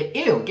Chariot.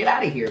 Ew, get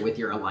out of here with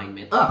your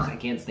alignment. Ugh, I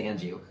can't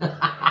stand you.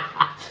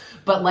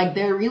 But, like,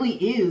 there really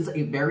is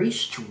a very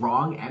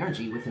strong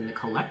energy within the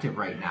collective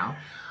right now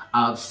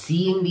of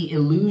seeing the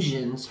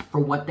illusions for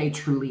what they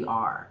truly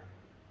are.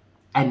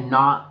 And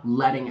not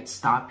letting it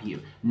stop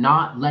you.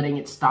 Not letting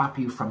it stop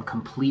you from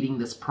completing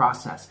this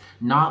process.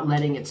 Not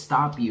letting it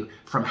stop you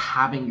from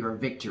having your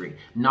victory.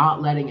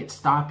 Not letting it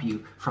stop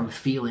you from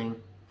feeling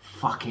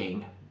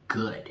fucking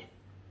good.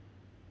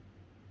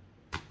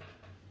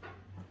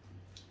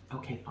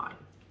 Okay, fine.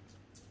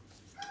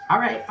 All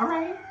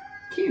right,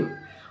 cute.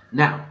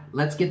 Now,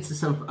 let's get to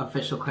some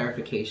official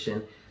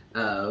clarification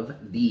of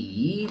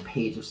the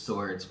Page of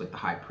Swords with the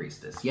High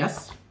Priestess.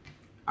 Yes?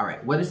 All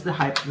right. What is the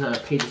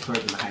Page of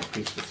Swords and the High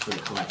Priestess for the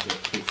collective,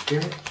 please,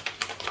 Spirit?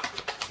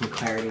 Some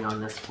clarity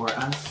on this for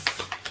us.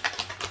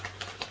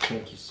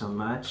 Thank you so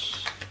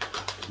much.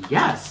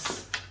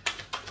 Yes.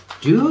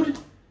 Dude.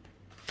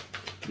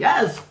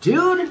 Yes,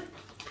 dude.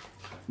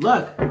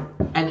 Look,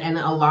 and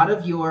a lot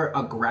of your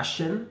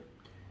aggression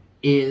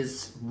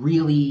is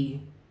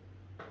really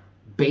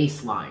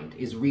baselined,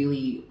 is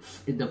really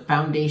the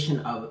foundation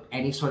of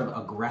any sort of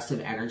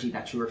aggressive energy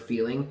that you are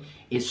feeling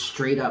is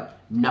straight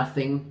up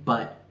nothing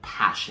but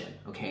passion,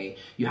 okay?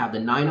 You have the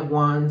Nine of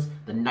Wands,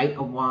 the Knight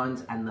of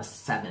Wands, and the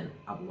Seven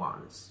of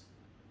Wands,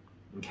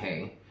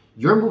 okay?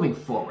 You're moving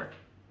forward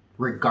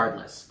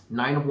regardless.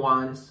 Knight of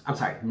Wands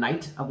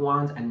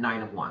and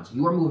Nine of Wands.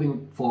 You are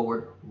moving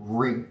forward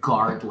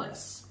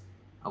regardless,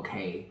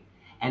 okay?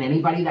 And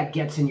anybody that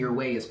gets in your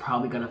way is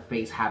probably going to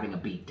face having a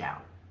beatdown.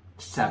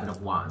 Seven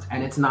of Wands.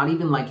 And it's not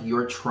even like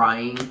you're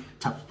trying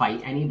to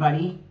fight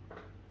anybody.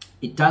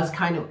 It does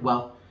kind of,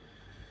 well,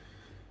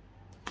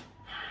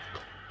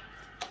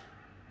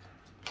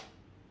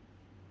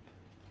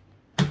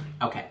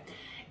 okay.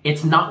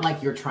 It's not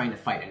like you're trying to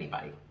fight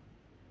anybody,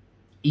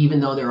 even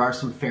though there are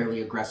some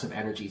fairly aggressive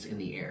energies in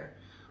the air.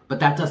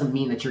 But that doesn't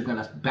mean that you're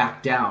going to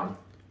back down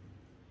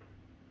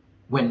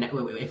when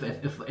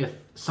if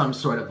some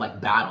sort of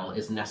like battle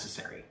is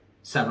necessary.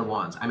 Seven of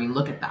Wands. I mean,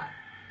 look at that.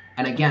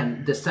 And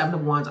again, the Seven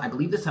of Wands, I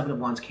believe the Seven of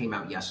Wands came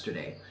out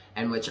yesterday,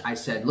 in which I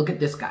said, look at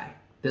this guy,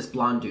 this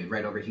blonde dude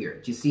right over here.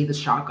 Do you see the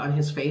shock on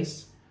his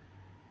face?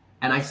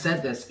 And I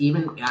said this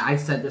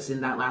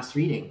in that last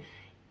reading.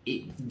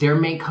 There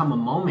may come a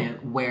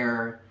moment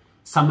where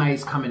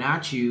somebody's coming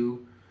at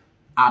you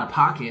out of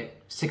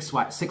pocket, six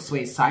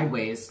ways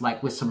sideways,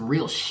 like with some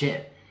real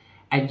shit.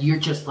 And you're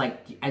just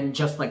like,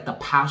 the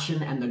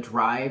passion and the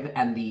drive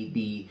and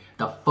the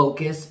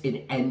focus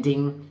in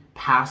ending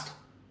past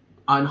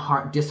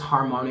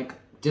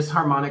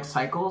disharmonic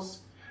cycles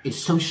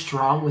is so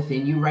strong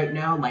within you right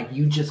now. Like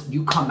you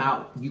come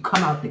out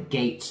the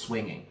gate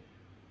swinging,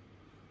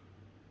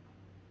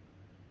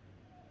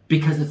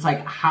 because it's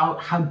like,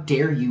 how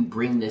dare you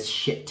bring this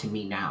shit to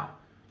me now?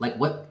 Like,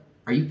 what,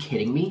 are you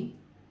kidding me?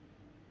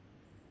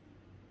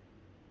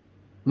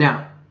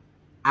 Now,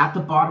 at the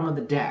bottom of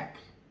the deck,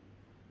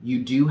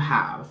 you do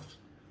have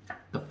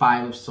the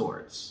Five of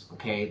Swords,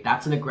 okay?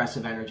 That's an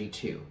aggressive energy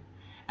too.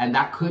 And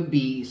that could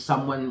be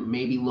someone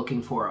maybe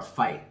looking for a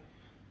fight.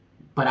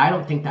 But I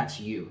don't think that's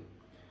you.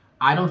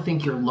 I don't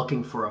think you're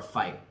looking for a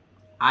fight.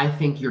 I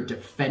think you're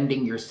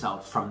defending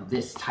yourself from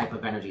this type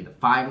of energy. The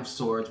Five of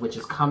Swords, which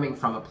is coming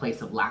from a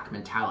place of lack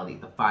mentality.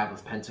 The Five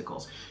of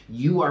Pentacles.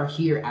 You are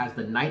here as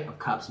the Knight of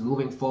Cups,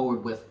 moving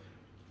forward with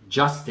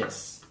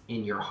justice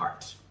in your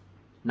heart.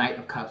 Knight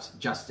of Cups,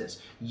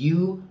 justice.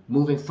 You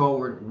moving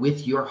forward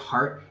with your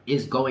heart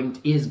is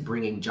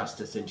bringing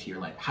justice into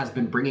your life, has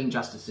been bringing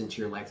justice into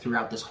your life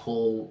throughout this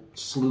whole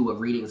slew of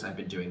readings I've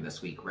been doing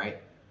this week, right?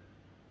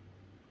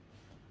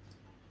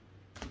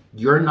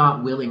 You're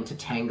not willing to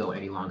tango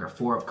any longer.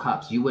 Four of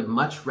Cups. You would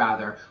much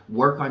rather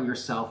work on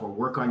yourself or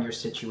work on your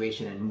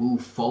situation and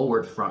move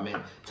forward from it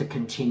to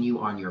continue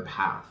on your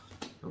path,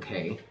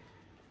 okay?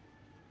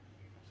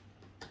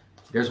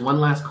 There's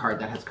one last card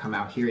that has come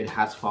out here. It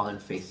has fallen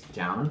face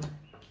down.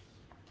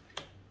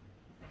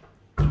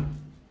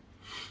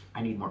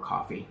 I need more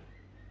coffee.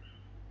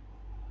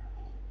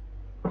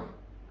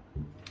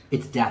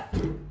 It's death.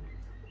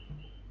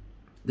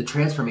 The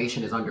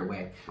transformation is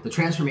underway. The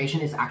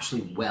transformation is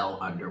actually well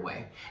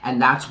underway.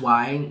 And that's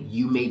why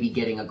you may be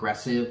getting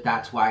aggressive.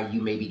 That's why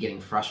you may be getting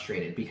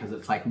frustrated, because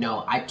it's like,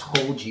 no, I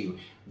told you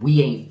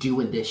we ain't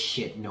doing this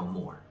shit no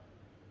more.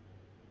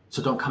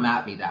 So don't come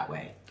at me that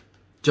way.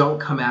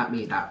 Don't come at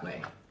me that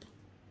way,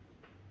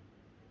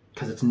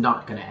 because it's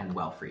not going to end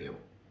well for you.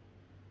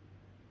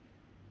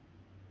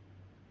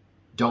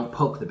 Don't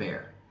poke the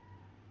bear.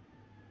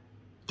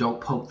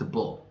 Don't poke the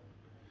bull.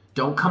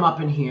 Don't come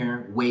up in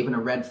here waving a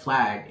red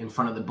flag in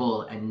front of the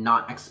bull and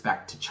not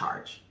expect to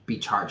be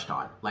charged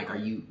on. Like, are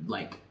you,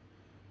 like...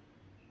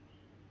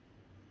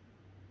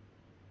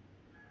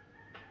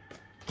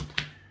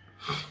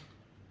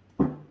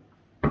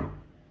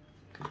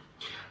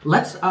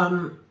 Let's,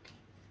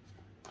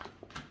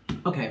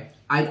 okay,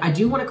 I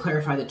do want to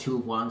clarify the Two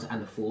of Wands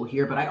and the Fool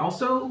here, but I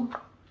also,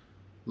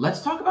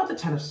 let's talk about the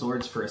Ten of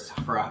Swords for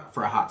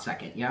a hot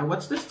second. Yeah,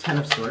 what's this Ten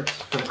of Swords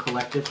for the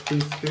collective,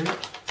 please, Spirit?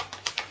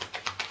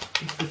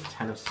 What's this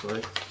Ten of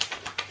Swords?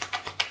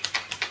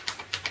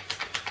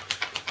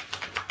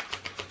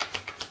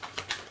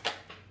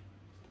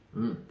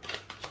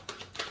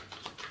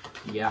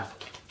 Yeah.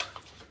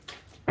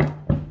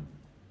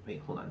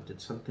 Wait, hold on. Did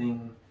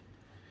something...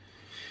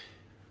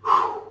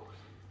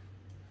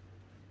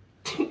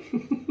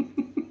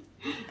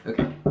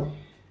 Okay.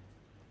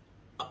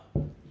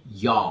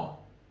 Y'all.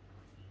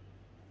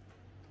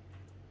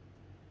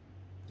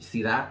 You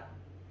see that?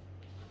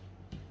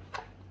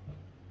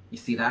 You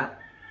see that?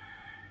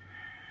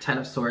 Ten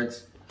of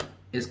Swords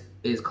is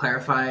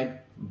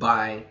clarified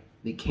by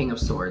the King of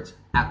Swords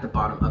at the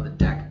bottom of the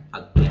deck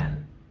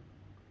again.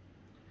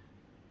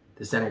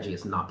 This energy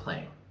is not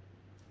playing.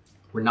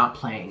 We're not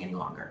playing any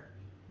longer.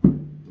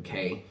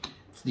 Okay?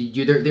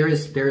 There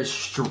is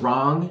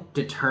strong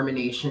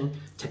determination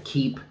to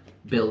keep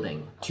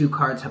building. 2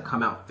 cards have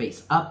come out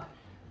face up.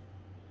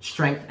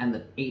 Strength and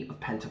the 8 of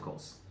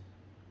Pentacles.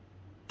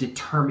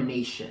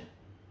 Determination.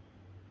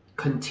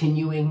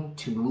 Continuing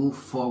to move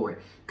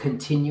forward.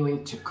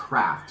 Continuing to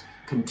craft.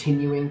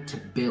 Continuing to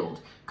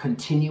build.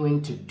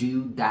 Continuing to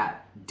do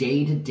that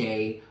day to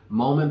day,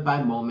 moment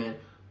by moment,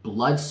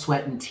 blood,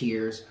 sweat, and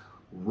tears.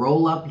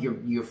 Roll up your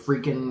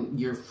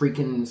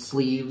freaking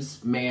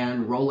sleeves,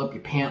 man. Roll up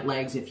your pant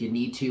legs if you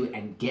need to,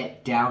 and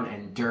get down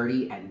and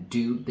dirty and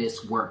do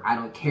this work. I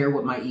don't care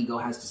what my ego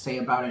has to say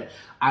about it.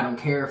 I don't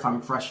care if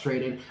I'm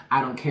frustrated. I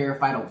don't care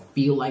if I don't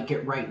feel like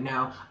it right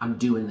now. I'm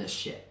doing this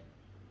shit.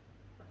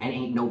 And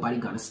ain't nobody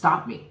gonna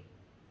stop me.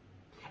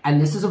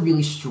 And this is a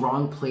really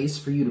strong place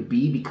for you to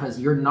be, because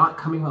you're not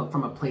coming out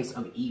from a place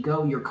of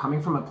ego. You're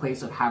coming from a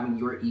place of having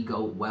your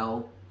ego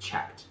well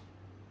checked.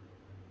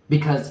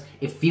 Because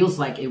it feels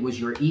like it was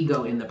your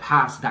ego in the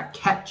past that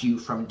kept you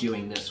from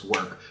doing this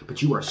work.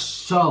 But you are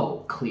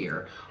so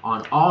clear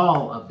on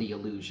all of the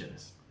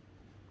illusions.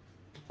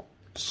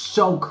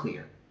 So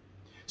clear.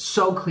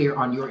 So clear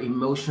on your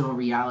emotional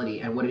reality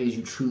and what it is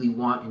you truly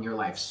want in your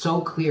life. So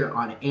clear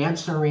on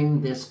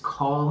answering this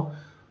call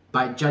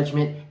by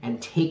judgment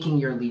and taking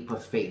your leap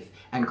of faith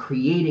and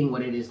creating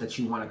what it is that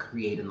you want to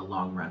create in the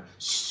long run.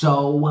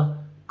 So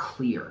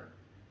clear.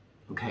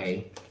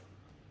 Okay?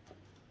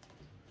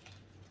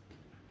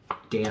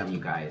 Damn, you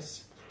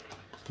guys.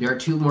 There are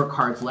 2 more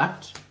cards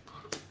left.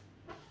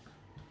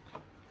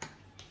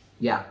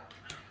 Yeah,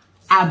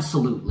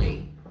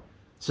 absolutely.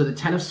 So the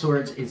 10 of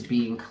Swords is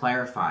being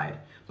clarified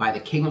by the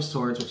King of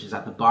Swords, which is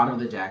at the bottom of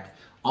the deck.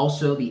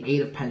 Also, the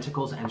 8 of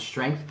Pentacles and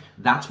Strength.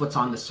 That's what's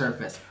on the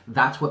surface.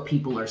 That's what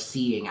people are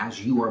seeing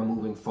as you are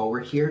moving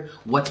forward here.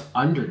 What's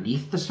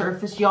underneath the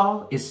surface,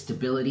 y'all, is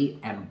stability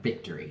and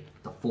victory.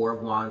 The 4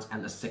 of Wands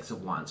and the 6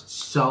 of Wands.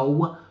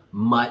 So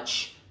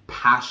much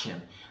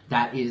passion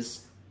that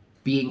is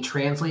being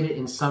translated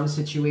in some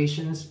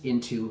situations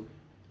into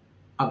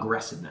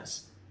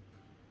aggressiveness.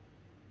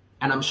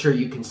 And I'm sure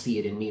you can see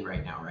it in me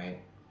right now,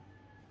 right?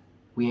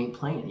 We ain't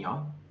playing,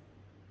 y'all.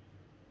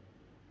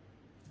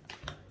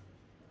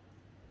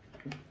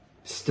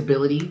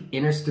 Stability,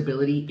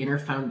 inner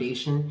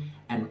foundation,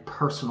 and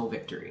personal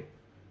victory.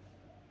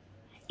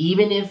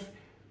 Even if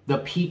the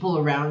people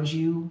around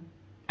you,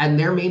 and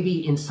there may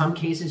be, in some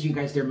cases, you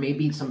guys, there may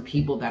be some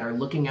people that are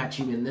looking at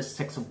you in this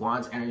 6 of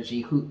Wands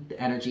energy,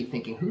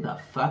 thinking, who the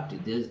fuck do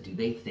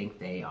they think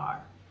they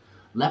are?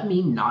 Let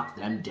me knock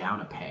them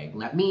down a peg.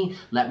 Let me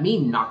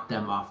knock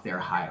them off their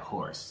high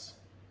horse.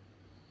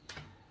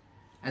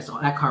 And so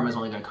that karma is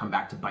only going to come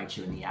back to bite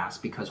you in the ass,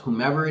 because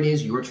whomever it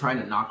is you're trying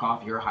to knock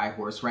off your high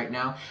horse right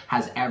now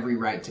has every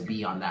right to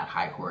be on that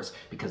high horse,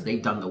 because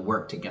they've done the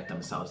work to get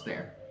themselves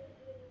there.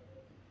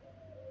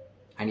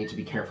 I need to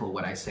be careful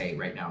what I say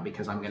right now,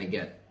 because I'm gonna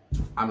get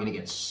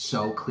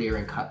so clear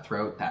and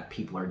cutthroat that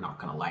people are not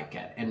gonna like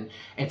it. And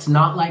it's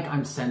not like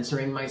I'm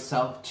censoring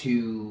myself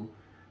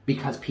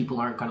because people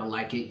aren't gonna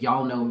like it.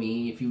 Y'all know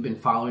me. If you've been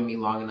following me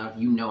long enough,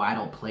 you know I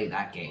don't play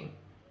that game.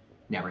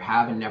 Never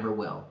have and never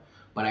will.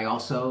 But I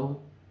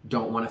also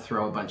don't want to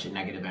throw a bunch of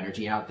negative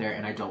energy out there,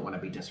 and I don't want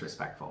to be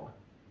disrespectful.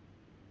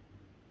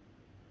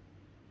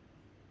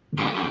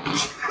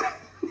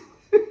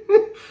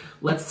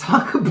 Let's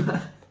talk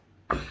about...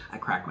 I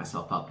crack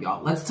myself up,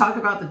 y'all. Let's talk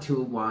about the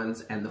 2 of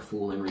Wands and the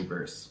Fool in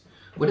reverse.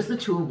 What is the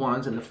 2 of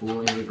Wands and the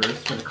Fool in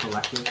reverse for the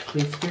collective,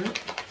 please,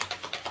 Spirit?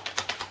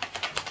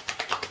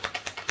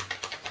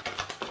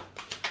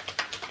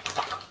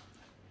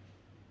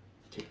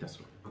 Take this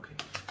one. Okay.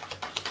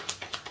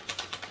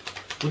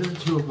 What is the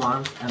 2 of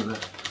Wands and the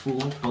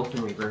Fool, both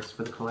in reverse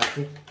for the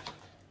collective?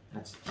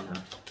 That's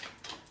enough.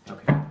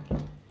 Okay.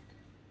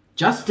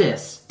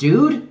 Justice,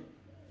 dude!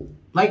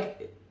 Like...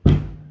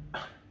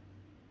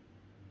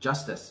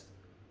 Justice,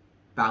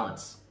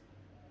 balance,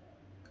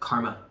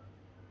 karma,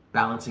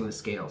 balancing the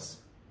scales,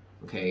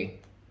 okay?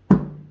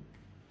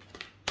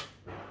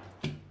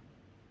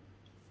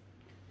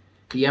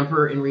 The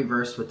Emperor in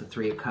reverse with the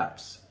 3 of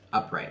Cups,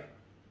 upright.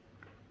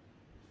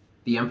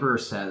 The Emperor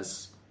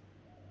says,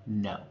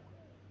 no.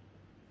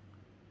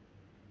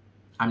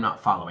 I'm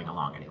not following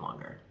along any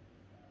longer.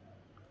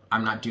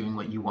 I'm not doing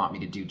what you want me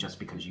to do just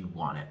because you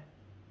want it.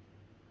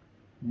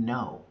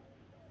 No.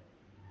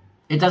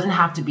 It doesn't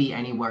have to be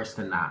any worse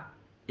than that.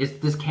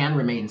 This can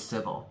remain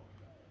civil.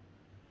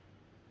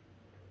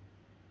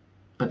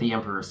 But the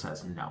Emperor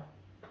says no.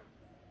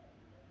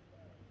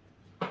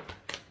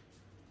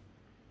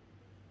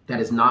 That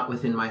is not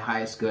within my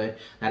highest good.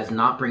 That is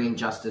not bringing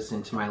justice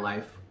into my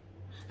life.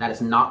 That is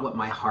not what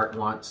my heart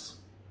wants.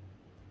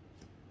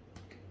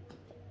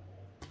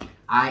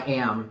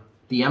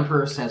 The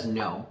Emperor says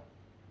no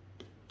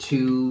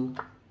to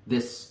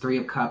this 3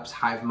 of Cups,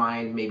 hive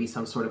mind, maybe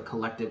some sort of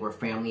collective or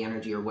family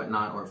energy or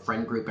whatnot, or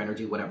friend group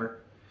energy, whatever.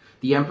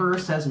 The Emperor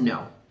says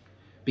no,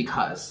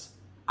 because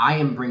I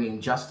am bringing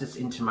justice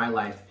into my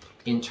life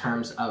in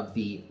terms of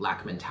the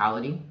lack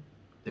mentality,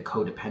 the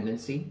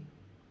codependency,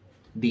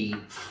 the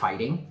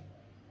fighting,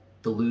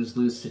 the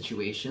lose-lose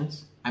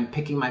situations. I'm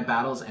picking my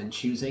battles and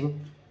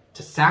choosing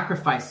to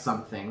sacrifice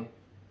something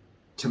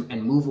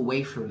and move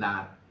away from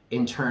that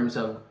in terms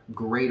of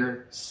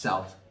greater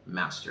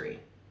self-mastery.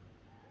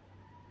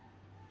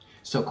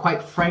 So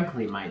quite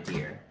frankly, my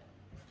dear,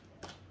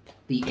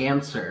 the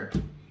answer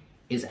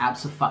is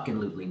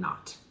abso-fucking-lutely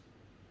not.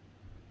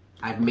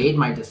 I've made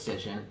my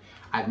decision.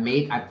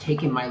 I've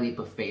taken my leap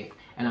of faith.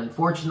 And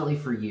unfortunately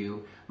for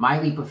you,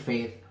 my leap of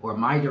faith or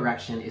my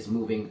direction is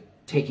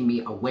taking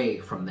me away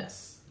from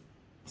this,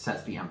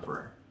 says the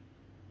Emperor.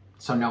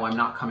 So no, I'm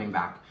not coming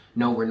back.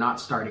 No, we're not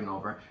starting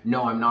over.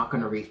 No, I'm not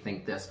going to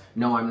rethink this.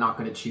 No, I'm not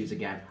going to choose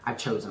again. I've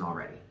chosen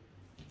already.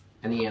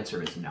 And the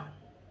answer is no.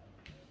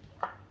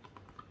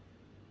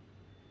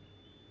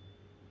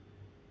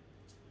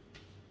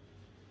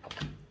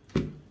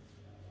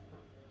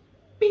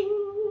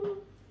 Bing!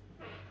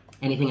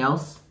 Anything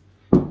else?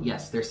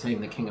 Yes, they're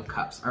saying the King of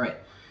Cups. All right.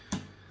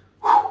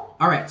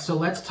 All right, so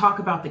let's talk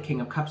about the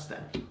King of Cups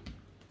then.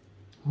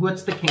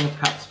 What's the King of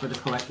Cups for the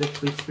collective,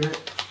 please, Spirit?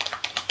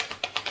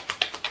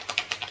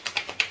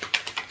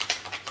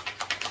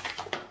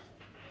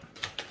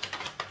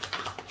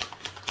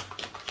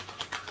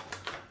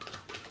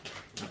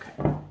 Okay.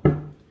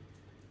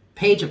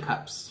 Page of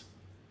Cups.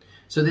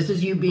 So this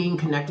is you being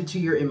connected to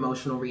your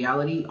emotional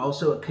reality,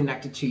 also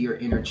connected to your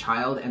inner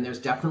child, and there's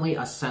definitely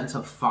a sense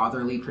of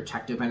fatherly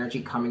protective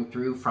energy coming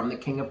through from the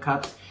King of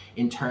Cups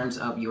in terms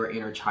of your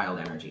inner child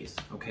energies,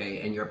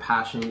 okay? And your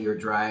passion, your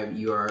drive,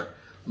 your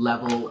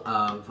level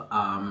of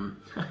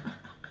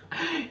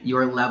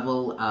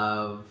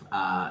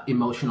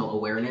emotional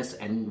awareness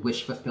and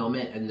wish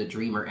fulfillment and the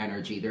dreamer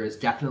energy. There is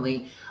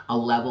definitely a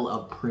level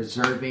of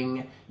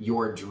preserving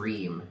your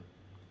dream,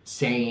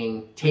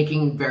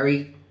 taking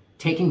very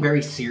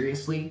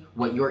seriously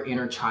what your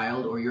inner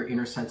child or your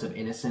inner sense of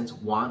innocence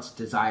wants,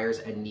 desires,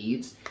 and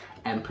needs,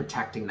 and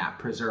protecting that,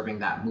 preserving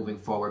that, moving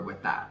forward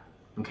with that.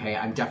 Okay,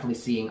 I'm definitely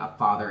seeing a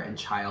father and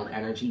child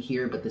energy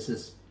here, but this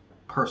is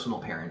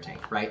personal parenting,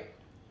 right?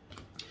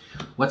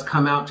 What's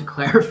come out to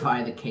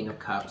clarify the King of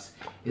Cups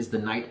is the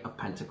Knight of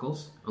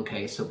Pentacles.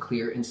 Okay, so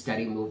clear and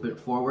steady movement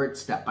forward,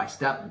 step by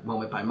step,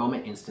 moment by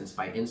moment, instance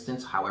by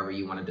instance, however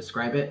you want to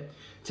describe it.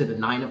 To the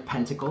Nine of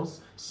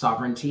Pentacles,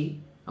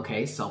 sovereignty.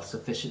 Okay,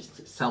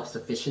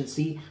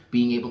 self-sufficiency,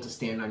 being able to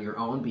stand on your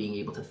own, being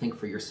able to think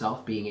for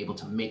yourself, being able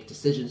to make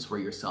decisions for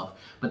yourself,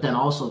 but then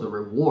also the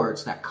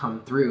rewards that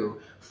come through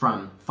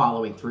from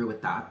following through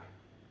with that.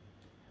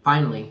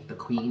 Finally, the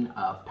Queen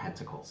of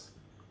Pentacles,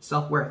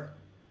 self-worth.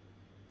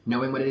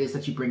 Knowing what it is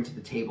that you bring to the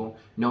table,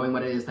 knowing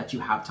what it is that you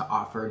have to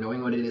offer,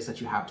 knowing what it is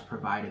that you have to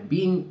provide, and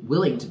being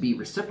willing to be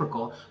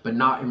reciprocal, but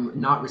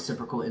not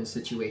reciprocal in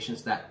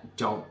situations that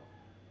don't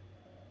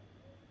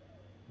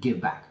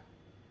give back.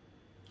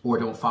 Or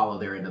don't follow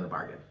their end of the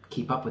bargain.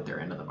 Keep up with their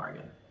end of the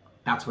bargain.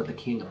 That's what the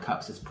King of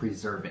Cups is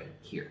preserving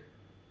here.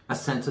 A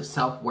sense of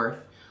self-worth,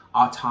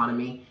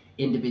 autonomy,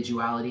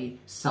 individuality,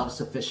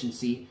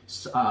 self-sufficiency,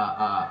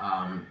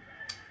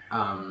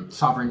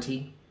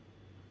 sovereignty,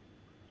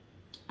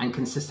 and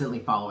consistently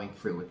following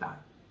through with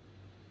that.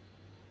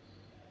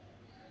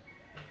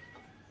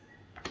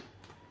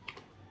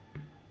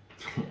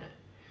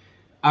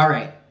 All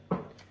right.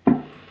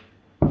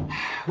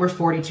 We're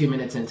 42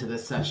 minutes into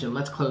this session.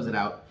 Let's close it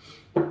out.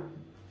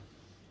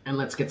 And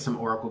let's get some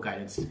oracle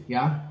guidance.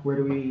 Yeah? Where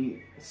do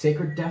we...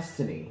 Sacred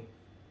Destiny.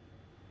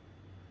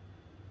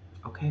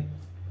 Okay.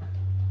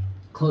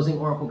 Closing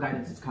oracle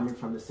guidance is coming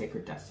from the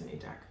Sacred Destiny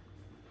deck.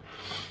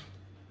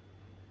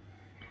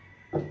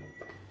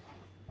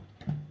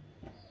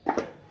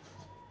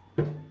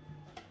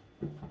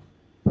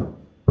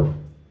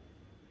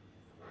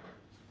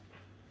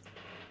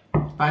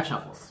 Five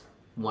shuffles.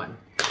 1.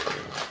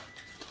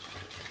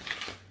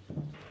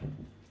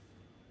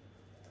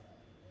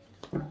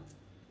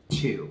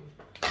 2.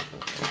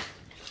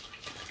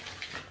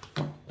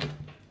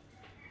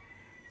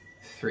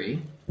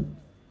 3.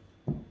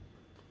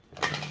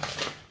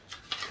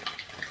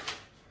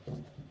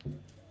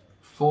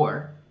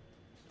 4.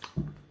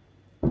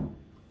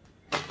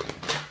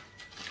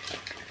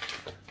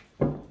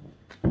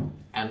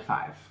 And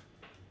 5.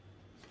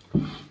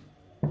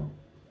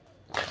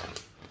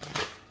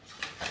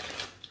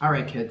 All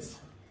right, kids.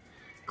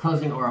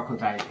 Closing oracle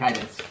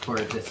guidance for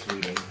this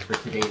reading, for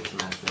today's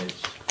message.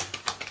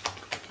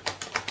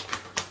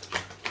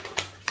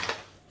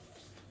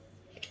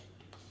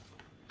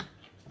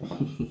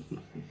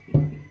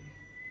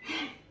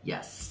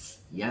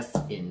 Yes,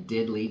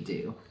 indeedly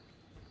do.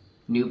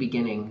 New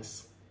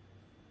beginnings.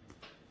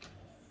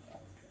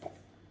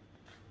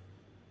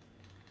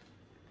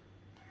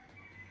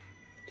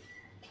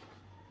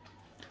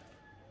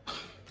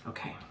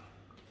 Okay.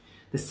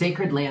 The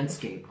sacred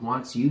landscape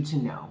wants you to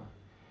know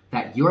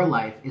that your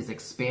life is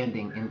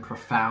expanding in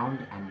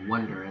profound and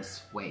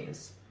wondrous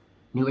ways.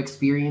 New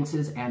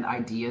experiences and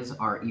ideas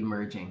are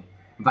emerging.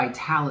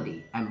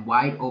 Vitality and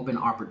wide open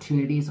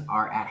opportunities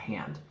are at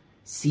hand.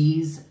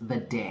 Seize the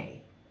day.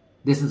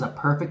 This is a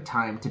perfect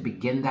time to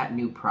begin that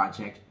new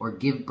project or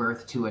give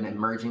birth to an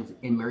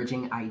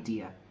emerging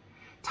idea.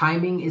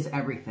 Timing is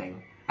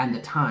everything, and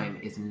the time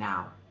is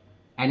now.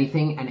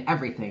 Anything and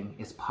everything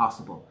is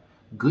possible.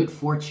 Good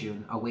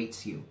fortune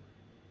awaits you.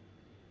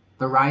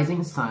 The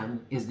rising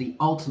sun is the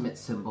ultimate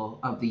symbol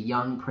of the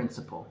yang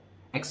principle,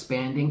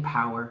 expanding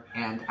power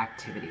and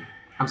activity.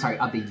 I'm sorry,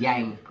 of the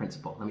yang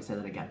principle. Let me say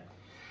that again.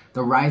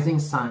 The rising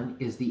sun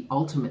is the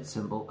ultimate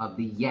symbol of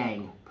the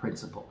yang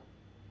principle,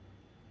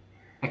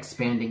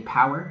 expanding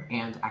power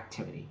and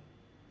activity.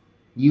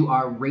 You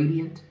are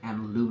radiant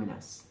and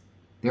luminous.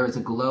 There is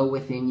a glow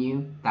within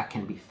you that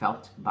can be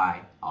felt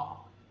by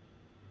all.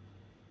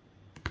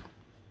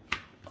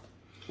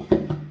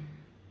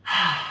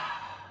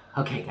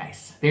 Okay,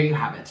 guys, there you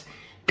have it.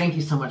 Thank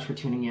you so much for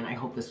tuning in. I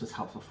hope this was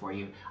helpful for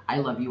you. I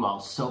love you all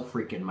so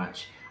freaking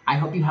much. I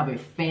hope you have a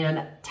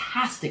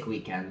fantastic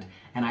weekend,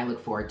 and I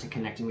look forward to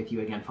connecting with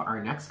you again for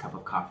our next cup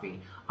of coffee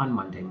on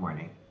Monday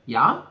morning.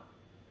 Yeah?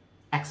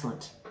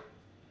 Excellent.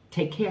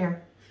 Take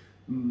care.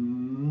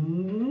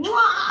 Mwah!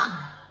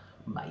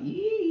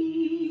 Bye.